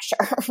lot of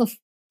pressure.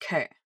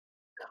 Okay.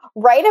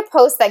 Write a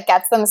post that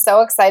gets them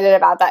so excited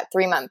about that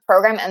 3-month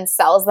program and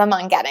sells them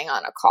on getting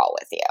on a call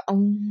with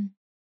you.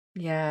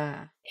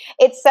 Yeah.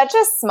 It's such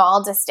a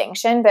small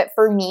distinction, but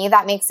for me,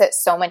 that makes it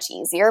so much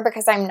easier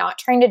because I'm not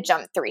trying to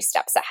jump 3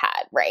 steps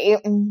ahead,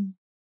 right?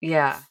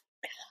 Yeah.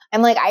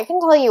 I'm like, I can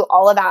tell you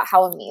all about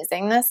how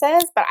amazing this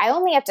is, but I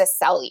only have to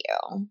sell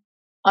you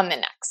on the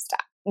next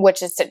step,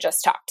 which is to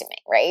just talk to me,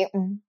 right?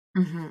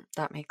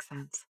 That makes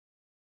sense.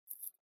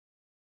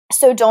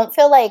 So don't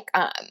feel like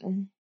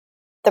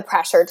the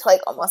pressure to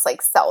like almost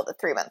like sell the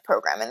 3-month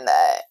program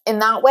in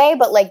that way,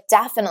 but like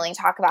definitely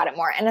talk about it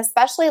more. And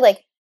especially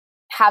like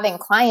having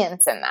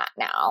clients in that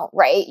now,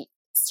 right?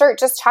 Start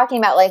just talking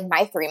about like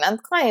my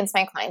 3-month clients,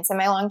 my clients in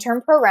my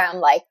long-term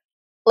program,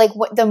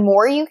 the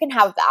more you can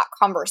have that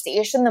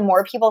conversation, the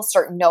more people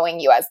start knowing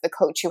you as the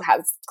coach who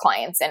has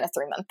clients in a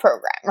 3-month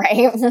program,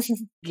 right?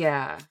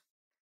 Yeah.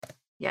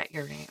 Yeah,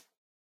 you're right.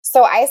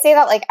 So I say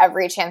that like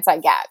every chance I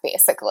get,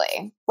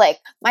 basically. Like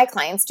my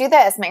clients do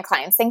this, my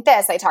clients think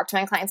this, I talk to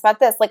my clients about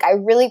this. Like I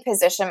really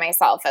position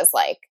myself as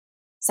like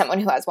someone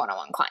who has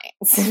one-on-one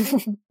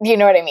clients. You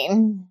know what I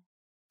mean?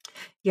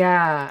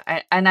 Yeah.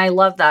 And I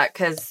love that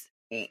because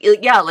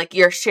like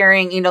you're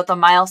sharing, the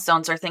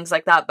milestones or things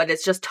like that, but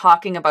it's just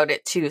talking about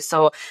it too.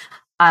 So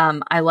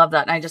I love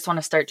that. And I just want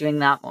to start doing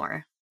that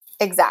more.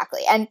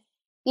 Exactly. And,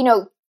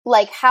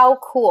 like how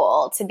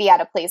cool to be at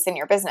a place in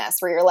your business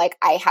where you're like,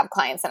 I have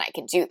clients and I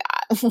can do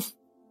that.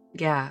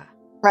 Yeah.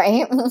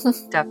 Right?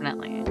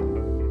 Definitely.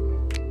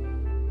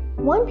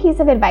 One piece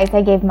of advice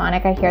I gave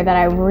Monica here that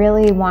I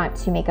really want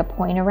to make a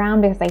point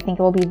around, because I think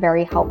it will be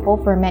very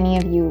helpful for many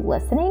of you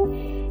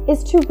listening,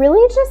 is to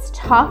really just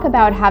talk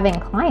about having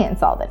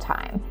clients all the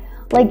time.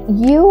 Like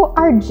you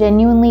are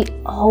genuinely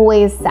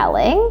always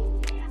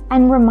selling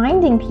and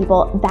reminding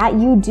people that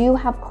you do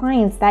have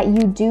clients, that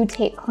you do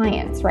take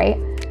clients, right?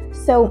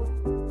 So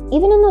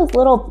even in those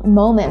little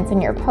moments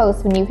in your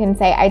post when you can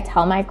say, I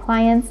tell my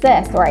clients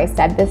this, or I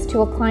said this to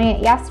a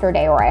client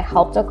yesterday, or I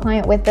helped a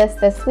client with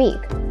this week,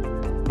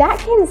 that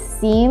can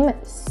seem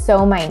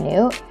so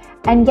minute,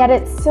 and yet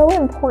it's so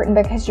important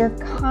because you're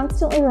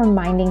constantly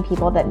reminding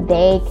people that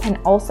they can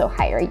also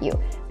hire you,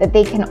 that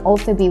they can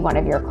also be one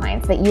of your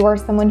clients, that you are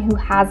someone who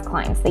has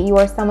clients, that you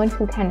are someone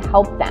who can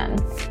help them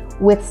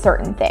with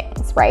certain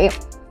things, right?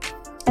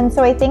 And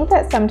so I think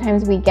that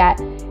sometimes we get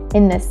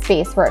in this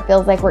space where it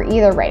feels like we're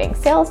either writing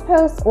sales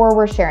posts or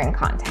we're sharing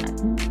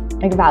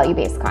content, like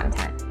value-based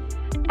content.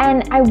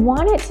 And I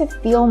want it to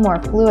feel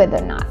more fluid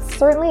than that.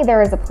 Certainly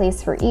there is a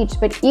place for each,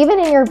 but even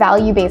in your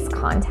value-based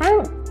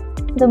content,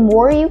 the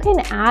more you can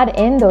add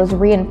in those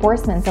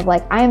reinforcements of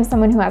like, I am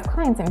someone who has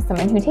clients, I'm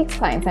someone who takes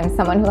clients, I'm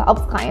someone who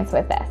helps clients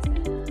with this,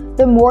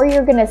 the more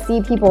you're going to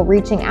see people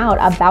reaching out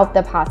about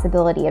the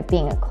possibility of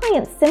being a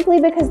client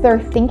simply because they're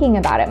thinking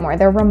about it more,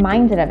 they're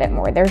reminded of it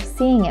more, they're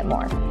seeing it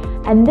more.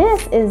 And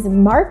this is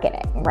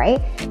marketing,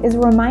 right? Is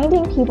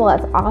reminding people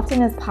as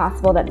often as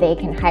possible that they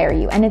can hire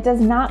you. And it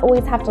does not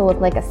always have to look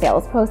like a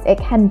sales post. It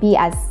can be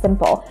as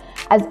simple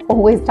as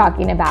always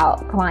talking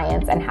about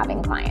clients and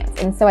having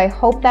clients. And so I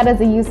hope that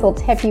is a useful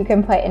tip you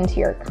can put into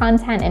your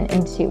content and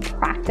into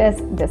practice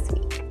this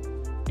week.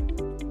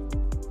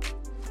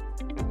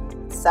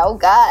 So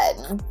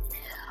good.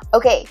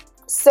 Okay,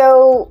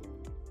 so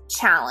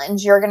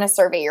challenge. You're going to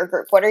survey your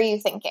group. What are you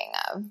thinking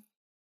of?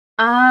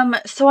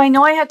 So I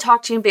know I had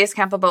talked to you in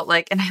Basecamp about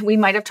like, and we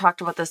might have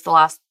talked about this the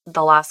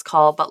last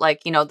call, but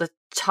like, the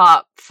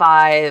top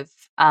 5,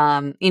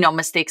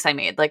 mistakes I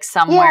made, like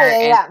somewhere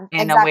in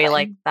exactly. a way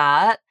like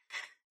that.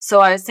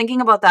 So I was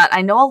thinking about that.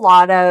 I know a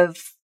lot of,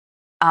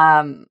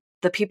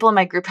 the people in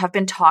my group have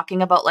been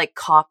talking about like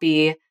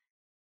copy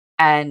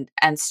and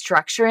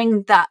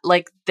structuring that,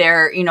 like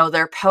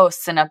their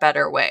posts in a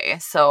better way.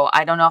 So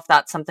I don't know if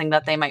that's something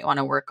that they might want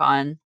to work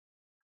on.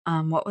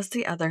 What was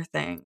the other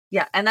thing?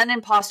 Yeah. And then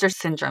imposter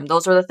syndrome.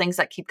 Those are the things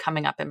that keep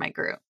coming up in my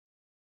group.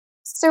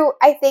 So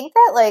I think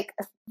that like,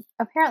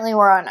 apparently we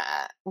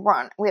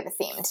have a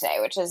theme today,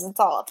 which is it's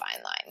all a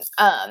fine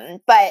line.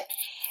 But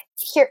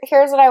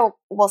here's what I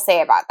will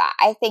say about that.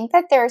 I think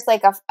that there's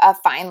like a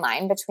fine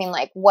line between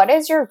like, what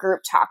is your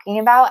group talking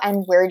about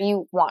and where do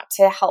you want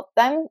to help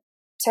them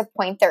to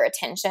point their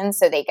attention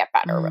so they get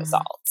better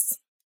results?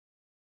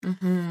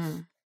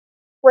 Mm-hmm.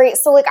 Right.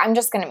 So like, I'm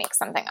just going to make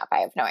something up. I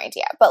have no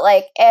idea. But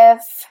like,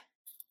 if,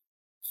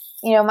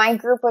 my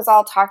group was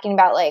all talking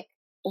about like,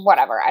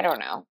 whatever, I don't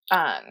know,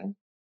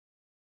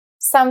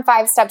 some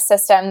 5-step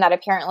system that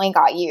apparently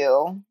got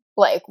you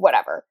like,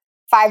 whatever,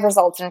 5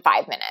 results in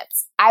 5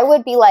 minutes. I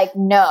would be like,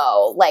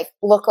 no, like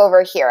look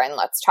over here and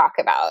let's talk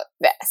about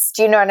this.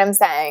 Do you know what I'm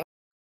saying?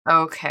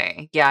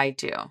 Okay. Yeah, I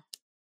do.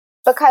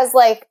 Because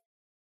like,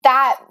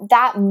 that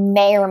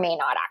may or may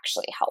not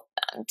actually help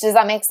them. Does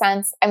that make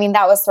sense? I mean,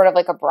 that was sort of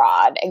like a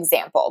broad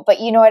example, but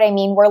you know what I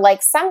mean? Where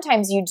like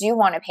sometimes you do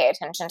want to pay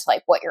attention to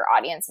like what your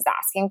audience is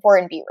asking for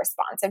and be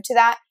responsive to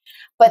that.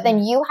 But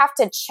then you have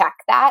to check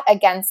that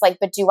against like,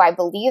 but do I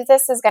believe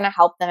this is going to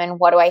help them? And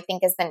what do I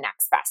think is the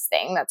next best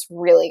thing that's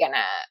really going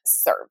to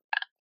serve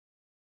them?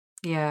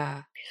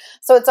 Yeah.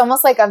 So it's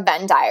almost like a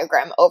Venn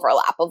diagram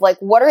overlap of like,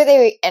 what are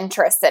they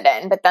interested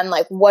in? But then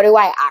like, what do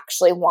I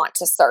actually want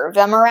to serve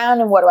them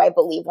around? And what do I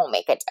believe will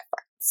make a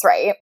difference?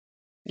 Right?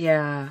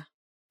 Yeah,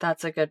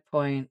 that's a good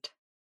point.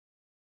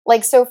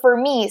 Like, so for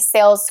me,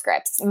 sales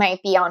scripts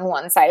might be on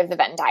one side of the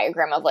Venn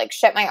diagram of like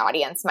shit my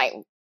audience might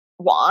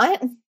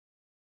want.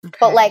 Okay.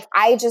 But like,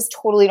 I just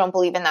totally don't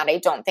believe in that. I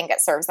don't think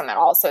it serves them at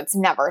all. So it's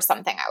never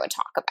something I would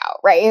talk about.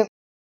 Right?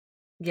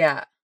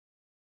 Yeah.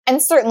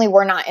 And certainly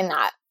we're not in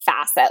that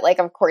facet. Like,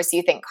 of course,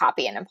 you think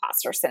copy and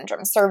imposter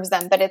syndrome serves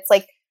them, but it's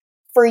like,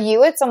 for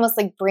you, it's almost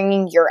like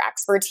bringing your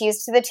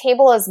expertise to the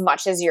table as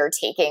much as you're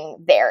taking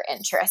their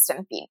interest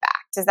and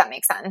feedback. Does that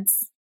make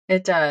sense?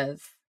 It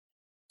does.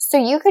 So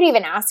you could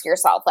even ask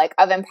yourself, like,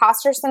 of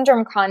imposter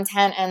syndrome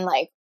content and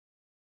like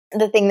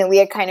the thing that we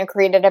had kind of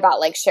created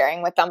about like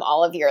sharing with them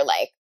all of your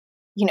like,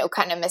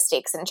 kind of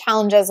mistakes and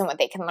challenges and what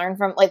they can learn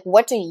from, like,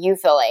 what do you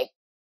feel like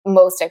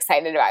most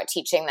excited about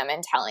teaching them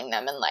and telling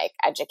them and like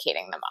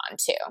educating them on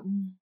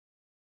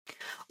too?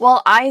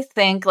 Well, I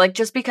think like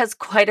just because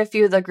quite a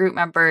few of the group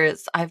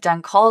members I've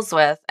done calls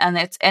with, and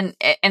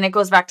it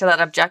goes back to that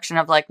objection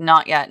of like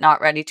not yet,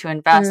 not ready to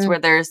invest, where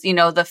there's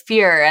the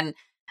fear, and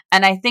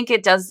I think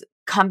it does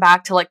come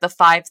back to like the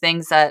 5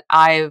 things that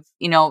I've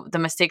the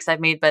mistakes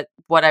I've made, but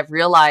what I've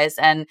realized,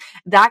 and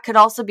that could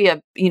also be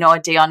a a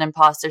day on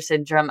imposter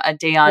syndrome, a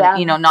day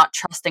on not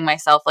trusting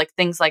myself, like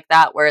things like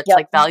that, where it's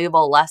like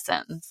valuable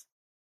lessons.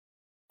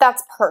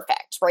 That's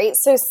perfect, right?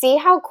 So see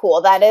how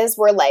cool that is,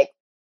 where like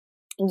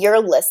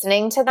you're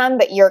listening to them,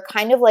 but you're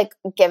kind of like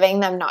giving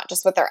them not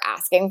just what they're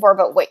asking for,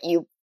 but what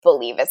you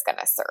believe is going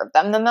to serve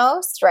them the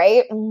most,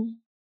 right?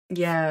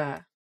 Yeah.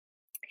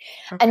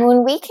 Okay. And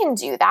when we can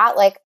do that,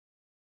 like,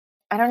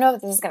 I don't know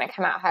if this is going to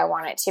come out how I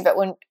want it to, but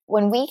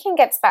when we can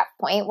get to that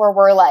point where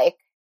we're like,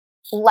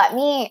 let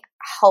me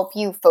help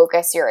you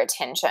focus your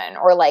attention,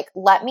 or like,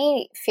 let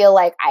me feel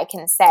like I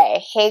can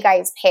say, hey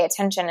guys, pay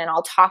attention, and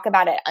I'll talk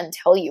about it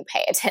until you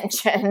pay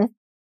attention.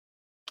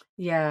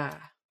 Yeah.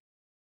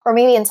 Or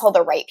maybe until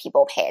the right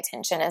people pay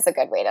attention is a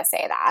good way to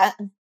say that.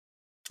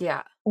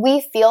 Yeah.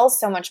 We feel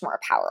so much more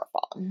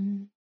powerful.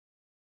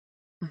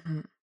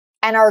 Mm-hmm.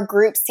 And our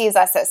group sees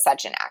us as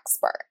such an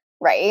expert,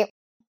 right?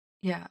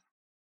 Yeah.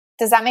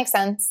 Does that make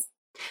sense?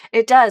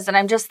 It does. And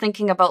I'm just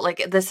thinking about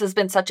like, this has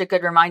been such a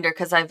good reminder,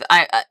 because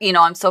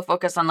I'm so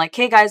focused on like,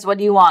 hey guys, what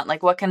do you want?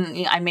 Like, what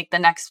can I make the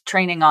next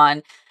training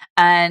on?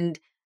 And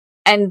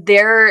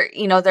their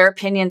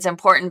opinion's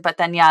important, but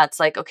then, it's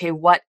like, okay,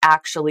 what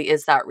actually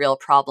is that real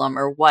problem,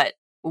 or what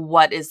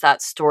is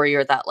that story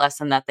or that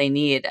lesson that they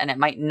need? And it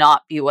might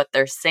not be what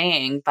they're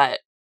saying, but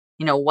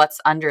what's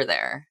under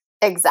there.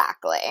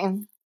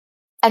 Exactly.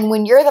 And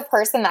when you're the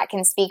person that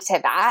can speak to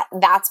that,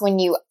 that's when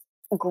you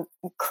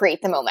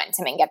create the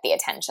momentum and get the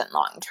attention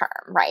long term,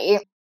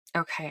 right?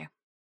 Okay.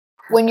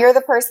 When you're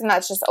the person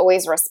that's just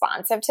always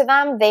responsive to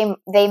them,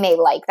 they may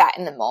like that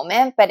in the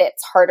moment, but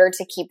it's harder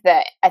to keep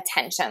the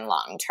attention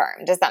long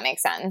term. Does that make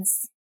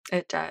sense?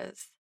 It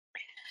does.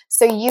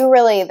 So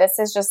this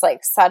is just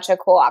like such a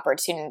cool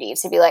opportunity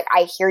to be like,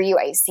 I hear you,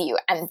 I see you,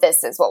 and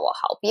this is what will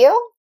help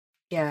you.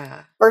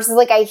 Yeah. Versus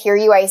like, I hear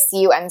you, I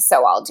see you, and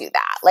so I'll do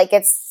that. Like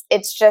it's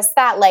just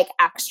that like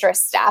extra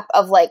step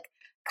of like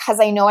because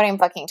I know what I'm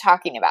fucking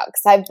talking about,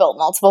 because I've built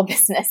multiple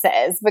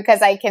businesses,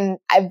 because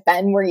I've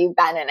been where you've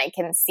been and I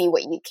can see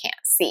what you can't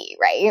see,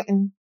 right?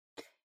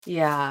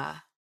 Yeah.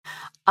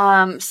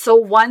 So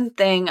one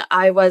thing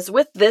I was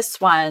with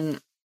this one,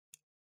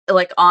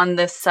 like on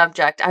this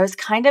subject, I was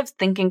kind of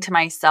thinking to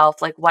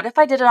myself, like, what if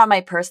I did it on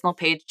my personal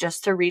page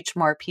just to reach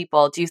more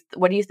people?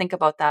 What do you think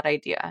about that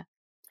idea?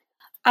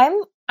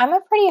 I'm a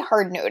pretty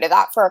hard no to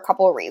that for a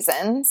couple of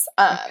reasons.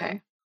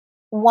 Okay.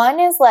 One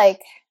is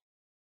like,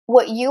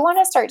 what you want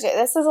to start doing,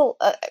 this is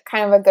a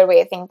kind of a good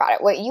way to think about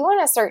it. What you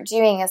want to start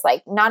doing is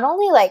like, not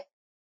only like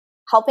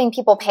helping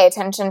people pay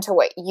attention to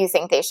what you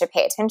think they should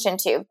pay attention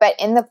to, but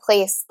in the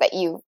place that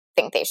you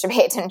think they should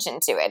pay attention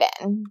to it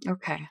in.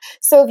 Okay.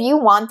 So if you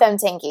want them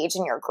to engage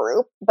in your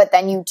group, but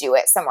then you do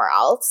it somewhere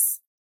else,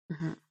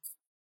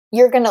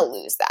 you're going to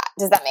lose that.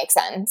 Does that make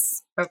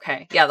sense?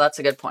 Okay. Yeah, that's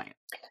a good point.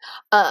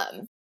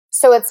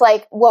 So it's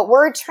like what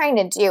we're trying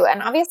to do,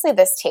 and obviously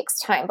this takes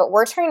time, but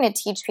we're trying to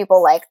teach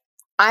people like,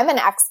 I'm an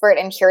expert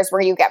and here's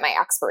where you get my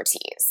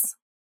expertise.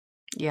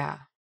 Yeah.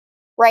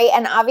 Right.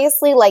 And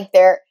obviously like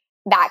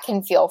that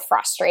can feel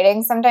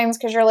frustrating sometimes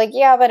because you're like,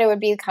 yeah, but it would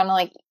be kind of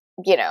like,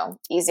 you know,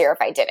 easier if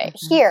I did it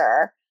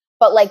here.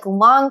 But like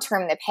long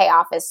term, the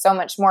payoff is so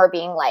much more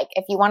being like,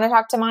 if you want to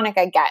talk to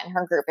Monica, get in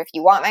her group. If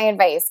you want my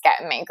advice,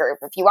 get in my group.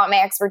 If you want my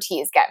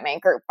expertise, get in my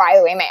group. By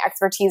the way, my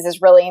expertise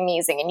is really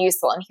amazing and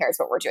useful. And here's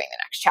what we're doing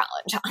the next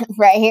challenge on,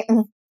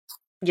 right?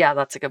 Yeah,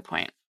 that's a good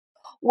point.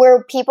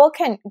 Where people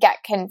can get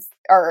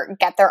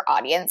their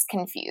audience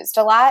confused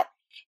a lot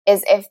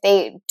is if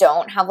they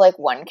don't have like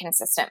one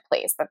consistent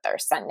place that they're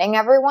sending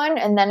everyone.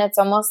 And then it's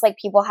almost like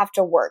people have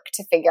to work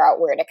to figure out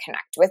where to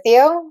connect with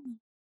you.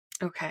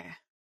 Okay.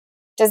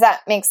 Does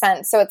that make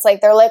sense? So it's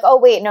like, they're like, oh,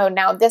 wait, no,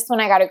 now this one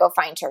I got to go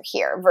find her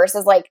here.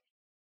 Versus like,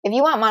 if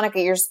you want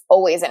Monica, you're just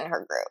always in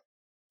her group.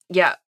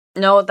 Yeah.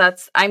 No,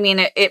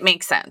 it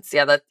makes sense.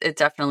 Yeah, it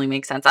definitely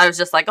makes sense. I was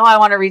just like, oh, I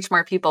want to reach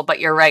more people, but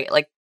you're right.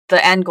 Like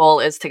the end goal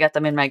is to get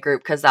them in my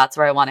group because that's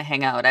where I want to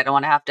hang out. I don't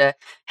want to have to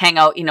hang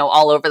out,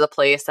 all over the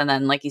place. And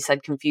then, like you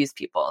said, confuse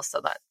people.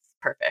 So that's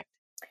perfect.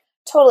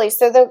 Totally.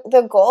 So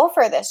the goal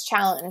for this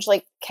challenge,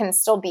 like, can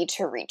still be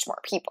to reach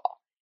more people.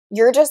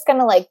 You're just going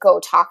to like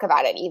go talk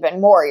about it even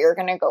more. You're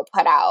going to go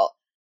put out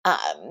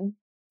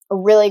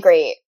really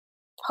great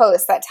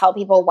posts that tell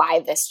people why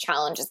this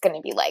challenge is going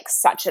to be like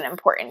such an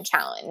important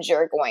challenge.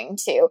 You're going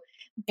to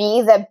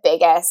be the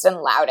biggest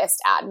and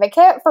loudest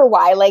advocate for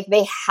why like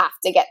they have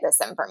to get this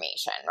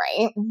information,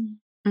 right?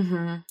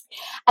 Mm-hmm.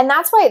 And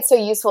that's why it's so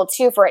useful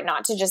too, for it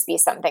not to just be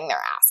something they're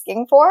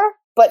asking for,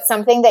 but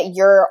something that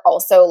you're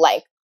also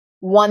like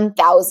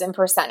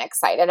 1000%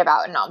 excited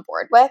about and on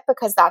board with,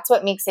 because that's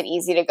what makes it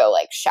easy to go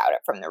like shout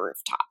it from the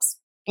rooftops.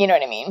 You know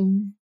what I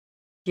mean?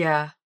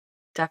 Yeah,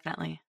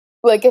 definitely.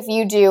 Like if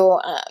you do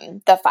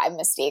the 5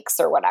 mistakes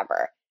or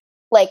whatever,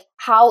 like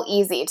how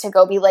easy to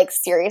go be like,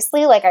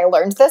 seriously, like I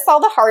learned this all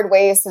the hard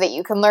way so that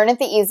you can learn it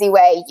the easy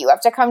way. You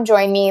have to come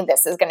join me.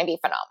 This is going to be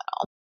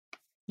phenomenal.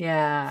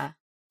 Yeah.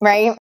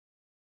 Right?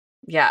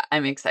 Yeah,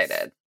 I'm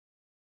excited.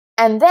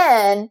 And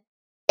then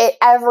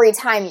every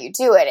time you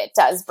do it, it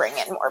does bring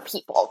in more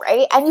people,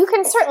 right? And you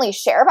can certainly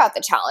share about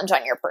the challenge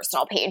on your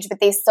personal page, but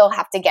they still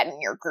have to get in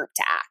your group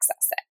to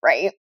access it,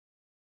 right?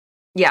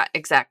 Yeah,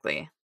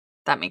 exactly.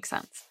 That makes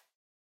sense.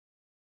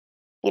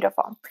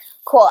 Beautiful.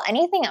 Cool.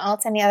 Anything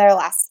else? Any other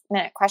last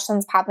minute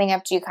questions popping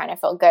up? Do you kind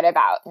of feel good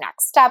about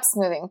next steps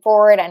moving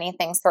forward?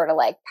 Anything sort of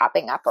like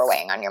popping up or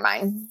weighing on your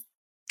mind?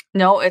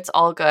 No, it's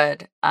all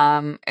good.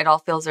 It all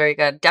feels very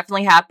good.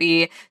 Definitely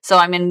happy. So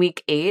I'm in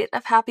week 8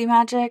 of Happy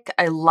Magic.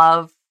 I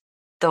love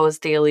those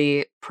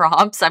daily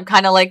prompts. I'm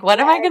kind of like, what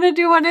am I going to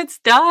do when it's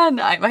done?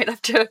 I might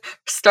have to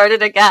start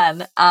it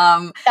again.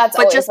 That's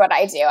always what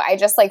I do. I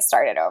just like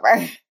start it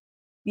over.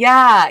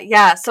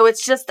 Yeah. So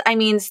it's just,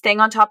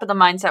 staying on top of the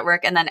mindset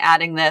work and then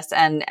adding this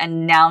and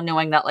now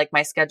knowing that like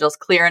my schedule's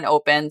clear and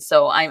open.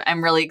 So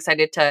I'm really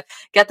excited to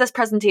get this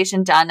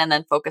presentation done and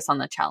then focus on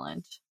the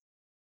challenge.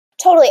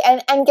 Totally.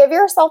 And give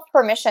yourself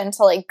permission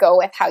to like go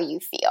with how you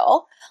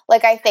feel.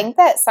 Like, I think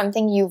that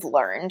something you've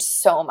learned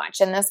so much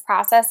in this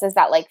process is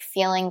that like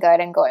feeling good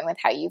and going with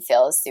how you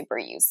feel is super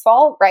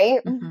useful.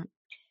 Right. Mm-hmm.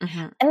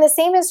 Mm-hmm. And the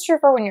same is true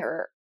for when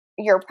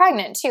you're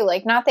pregnant too.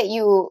 Like, not that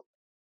you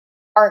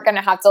aren't going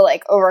to have to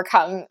like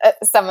overcome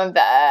some of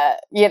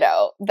the,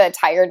 the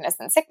tiredness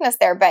and sickness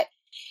there. But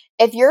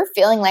if you're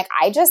feeling like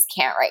I just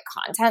can't write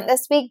content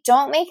this week,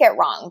 don't make it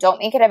wrong. Don't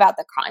make it about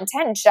the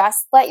content.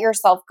 Just let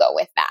yourself go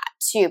with that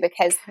too,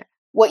 because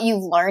what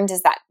you've learned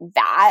is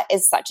that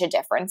is such a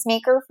difference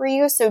maker for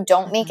you. So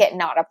don't make it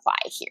not apply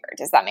here.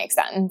 Does that make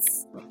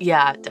sense?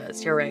 Yeah, it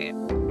does. You're right.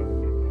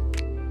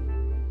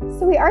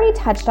 So we already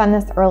touched on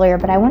this earlier,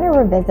 but I want to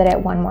revisit it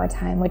one more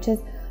time, which is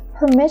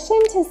permission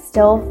to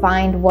still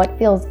find what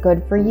feels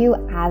good for you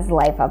as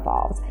life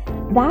evolves.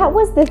 That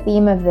was the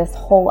theme of this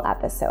whole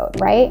episode,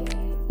 right?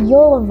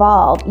 You'll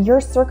evolve, your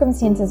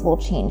circumstances will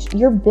change,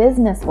 your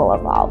business will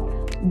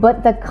evolve,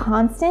 but the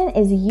constant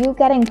is you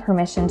getting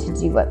permission to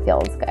do what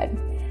feels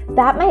good.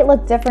 That might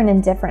look different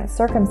in different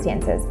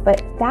circumstances,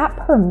 but that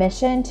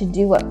permission to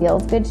do what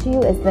feels good to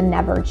you is the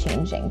never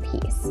changing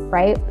piece,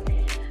 right?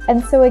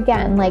 And so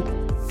again, like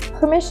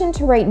permission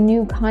to write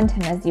new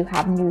content as you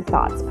have new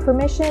thoughts,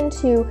 permission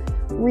to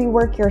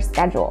rework your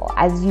schedule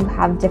as you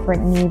have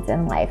different needs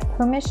in life,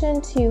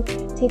 permission to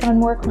take on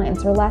more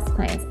clients or less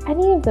clients,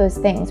 any of those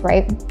things,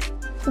 right?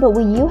 But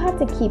what you have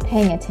to keep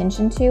paying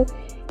attention to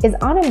is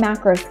on a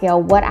macro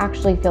scale, what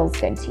actually feels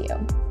good to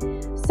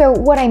you. So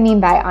what I mean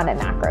by on a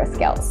macro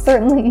scale,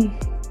 certainly,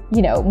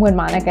 when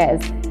Monica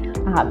is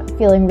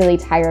feeling really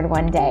tired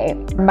one day,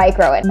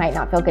 micro, it might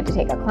not feel good to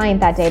take a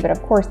client that day, but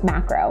of course,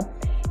 macro,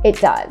 it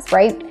does,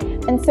 right?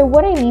 And so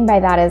what I mean by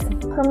that is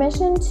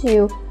permission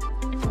to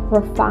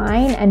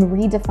refine and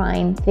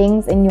redefine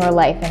things in your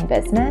life and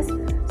business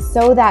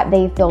so that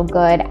they feel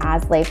good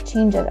as life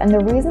changes. And the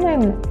reason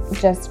I'm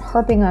just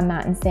harping on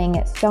that and saying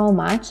it so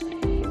much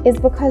is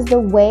because the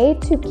way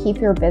to keep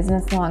your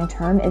business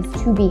long-term is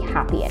to be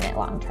happy in it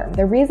long-term.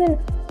 The reason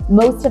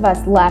most of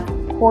us left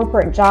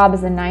corporate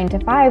jobs and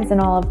 9-to-5s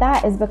and all of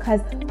that is because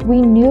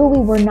we knew we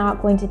were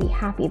not going to be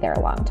happy there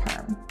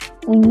long-term.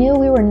 We knew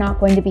we were not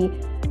going to be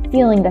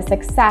feeling the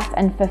success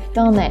and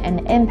fulfillment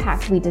and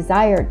impact we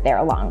desired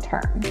there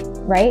long-term,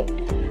 right?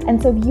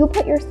 And so if you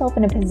put yourself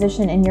in a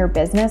position in your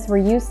business where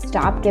you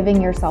stop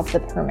giving yourself the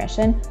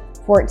permission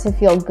for it to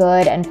feel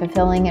good and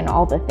fulfilling and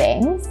all the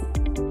things,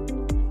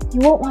 you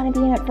won't want to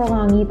be in it for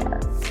long either.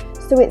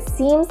 So it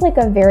seems like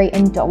a very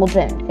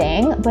indulgent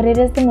thing, but it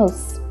is the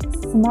most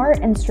smart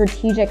and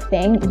strategic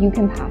thing you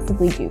can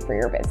possibly do for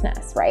your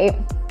business, right?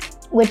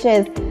 Which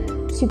is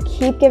to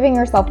keep giving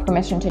yourself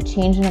permission to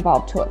change and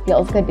evolve to what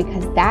feels good,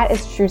 because that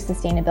is true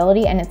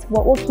sustainability, and it's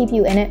what will keep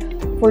you in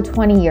it for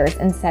 20 years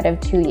instead of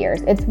 2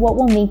 years. It's what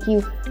will make you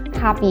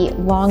happy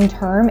long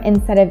term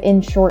instead of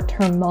in short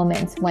term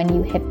moments when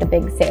you hit the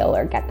big sale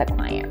or get the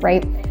client,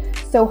 right?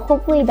 So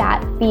hopefully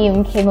that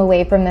theme came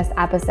away from this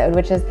episode,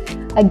 which is,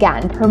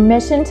 again,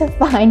 permission to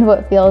find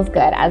what feels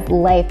good as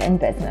life and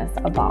business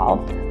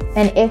evolve.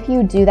 And if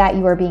you do that,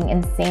 you are being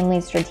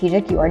insanely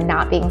strategic. You are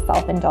not being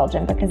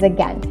self-indulgent, because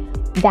again,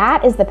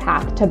 that is the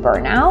path to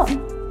burnout.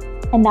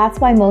 And that's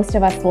why most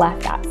of us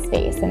left that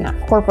space in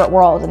that corporate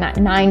world and that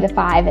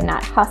 9-to-5 and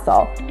that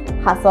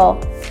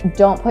hustle,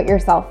 don't put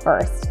yourself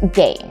first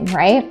game,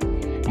 right?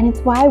 And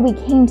it's why we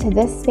came to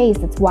this space.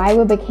 It's why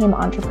we became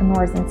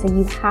entrepreneurs. And so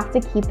you have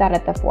to keep that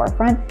at the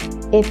forefront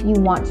if you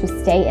want to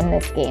stay in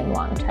this game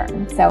long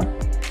term. So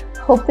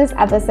hope this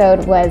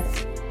episode was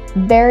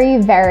very,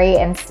 very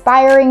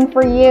inspiring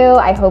for you.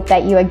 I hope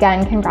that you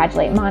again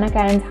congratulate Monica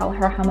and tell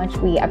her how much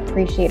we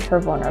appreciate her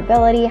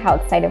vulnerability, how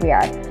excited we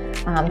are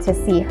to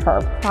see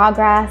her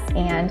progress.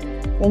 And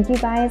thank you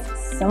guys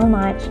so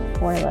much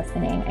for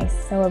listening. I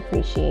so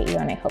appreciate you,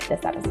 and I hope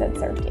this episode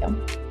served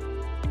you.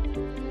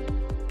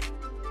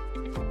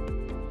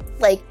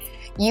 Like,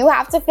 you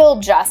have to feel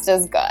just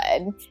as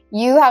good.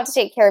 You have to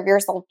take care of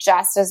yourself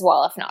just as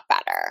well, if not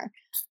better.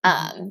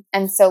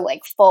 And so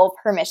like full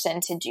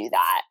permission to do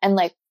that, and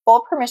like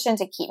full permission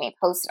to keep me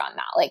posted on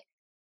that. Like,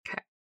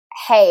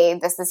 hey,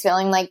 this is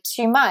feeling like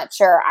too much,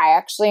 or I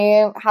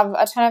actually have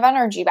a ton of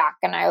energy back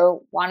and I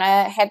want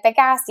to hit the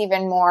gas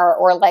even more,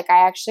 or like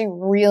I actually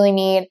really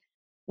need,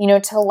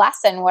 to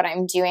lessen what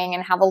I'm doing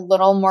and have a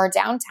little more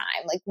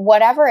downtime. Like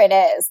whatever it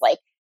is, like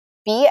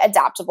be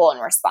adaptable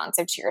and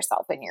responsive to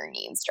yourself and your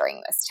needs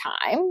during this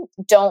time.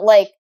 Don't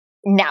like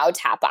now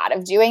tap out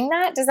of doing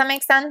that. Does that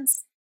make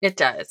sense? It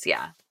does,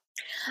 yeah.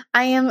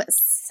 I am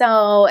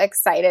so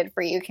excited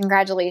for you.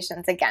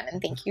 Congratulations again.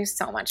 And thank you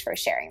so much for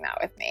sharing that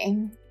with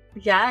me.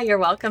 Yeah, you're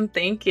welcome.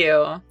 Thank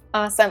you.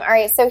 Awesome. All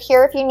right. So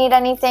here, if you need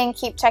anything,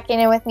 keep checking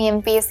in with me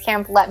in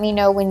Basecamp. Let me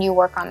know when you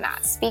work on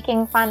that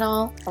speaking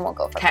funnel, and we'll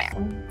go from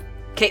there.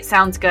 Kate,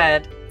 sounds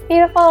good.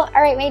 Beautiful.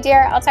 All right, my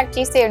dear. I'll talk to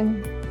you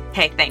soon.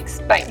 Hey, thanks.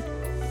 Bye.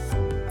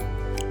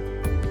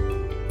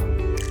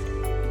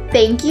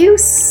 Thank you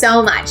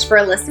so much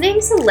for listening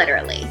to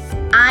Literally.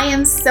 I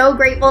am so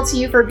grateful to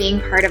you for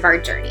being part of our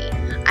journey.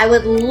 I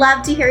would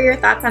love to hear your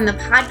thoughts on the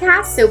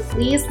podcast, so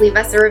please leave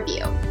us a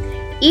review.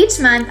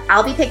 Each month,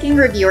 I'll be picking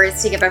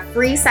reviewers to give a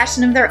free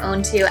session of their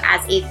own to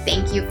as a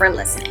thank you for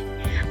listening.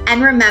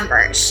 And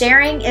remember,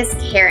 sharing is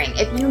caring.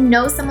 If you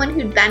know someone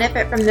who'd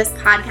benefit from this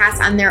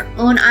podcast on their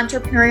own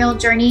entrepreneurial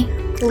journey,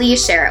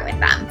 please share it with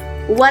them.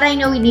 What I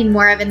know we need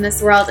more of in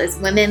this world is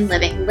women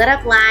living lit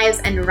up lives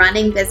and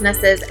running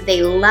businesses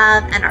they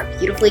love and are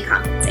beautifully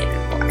confident.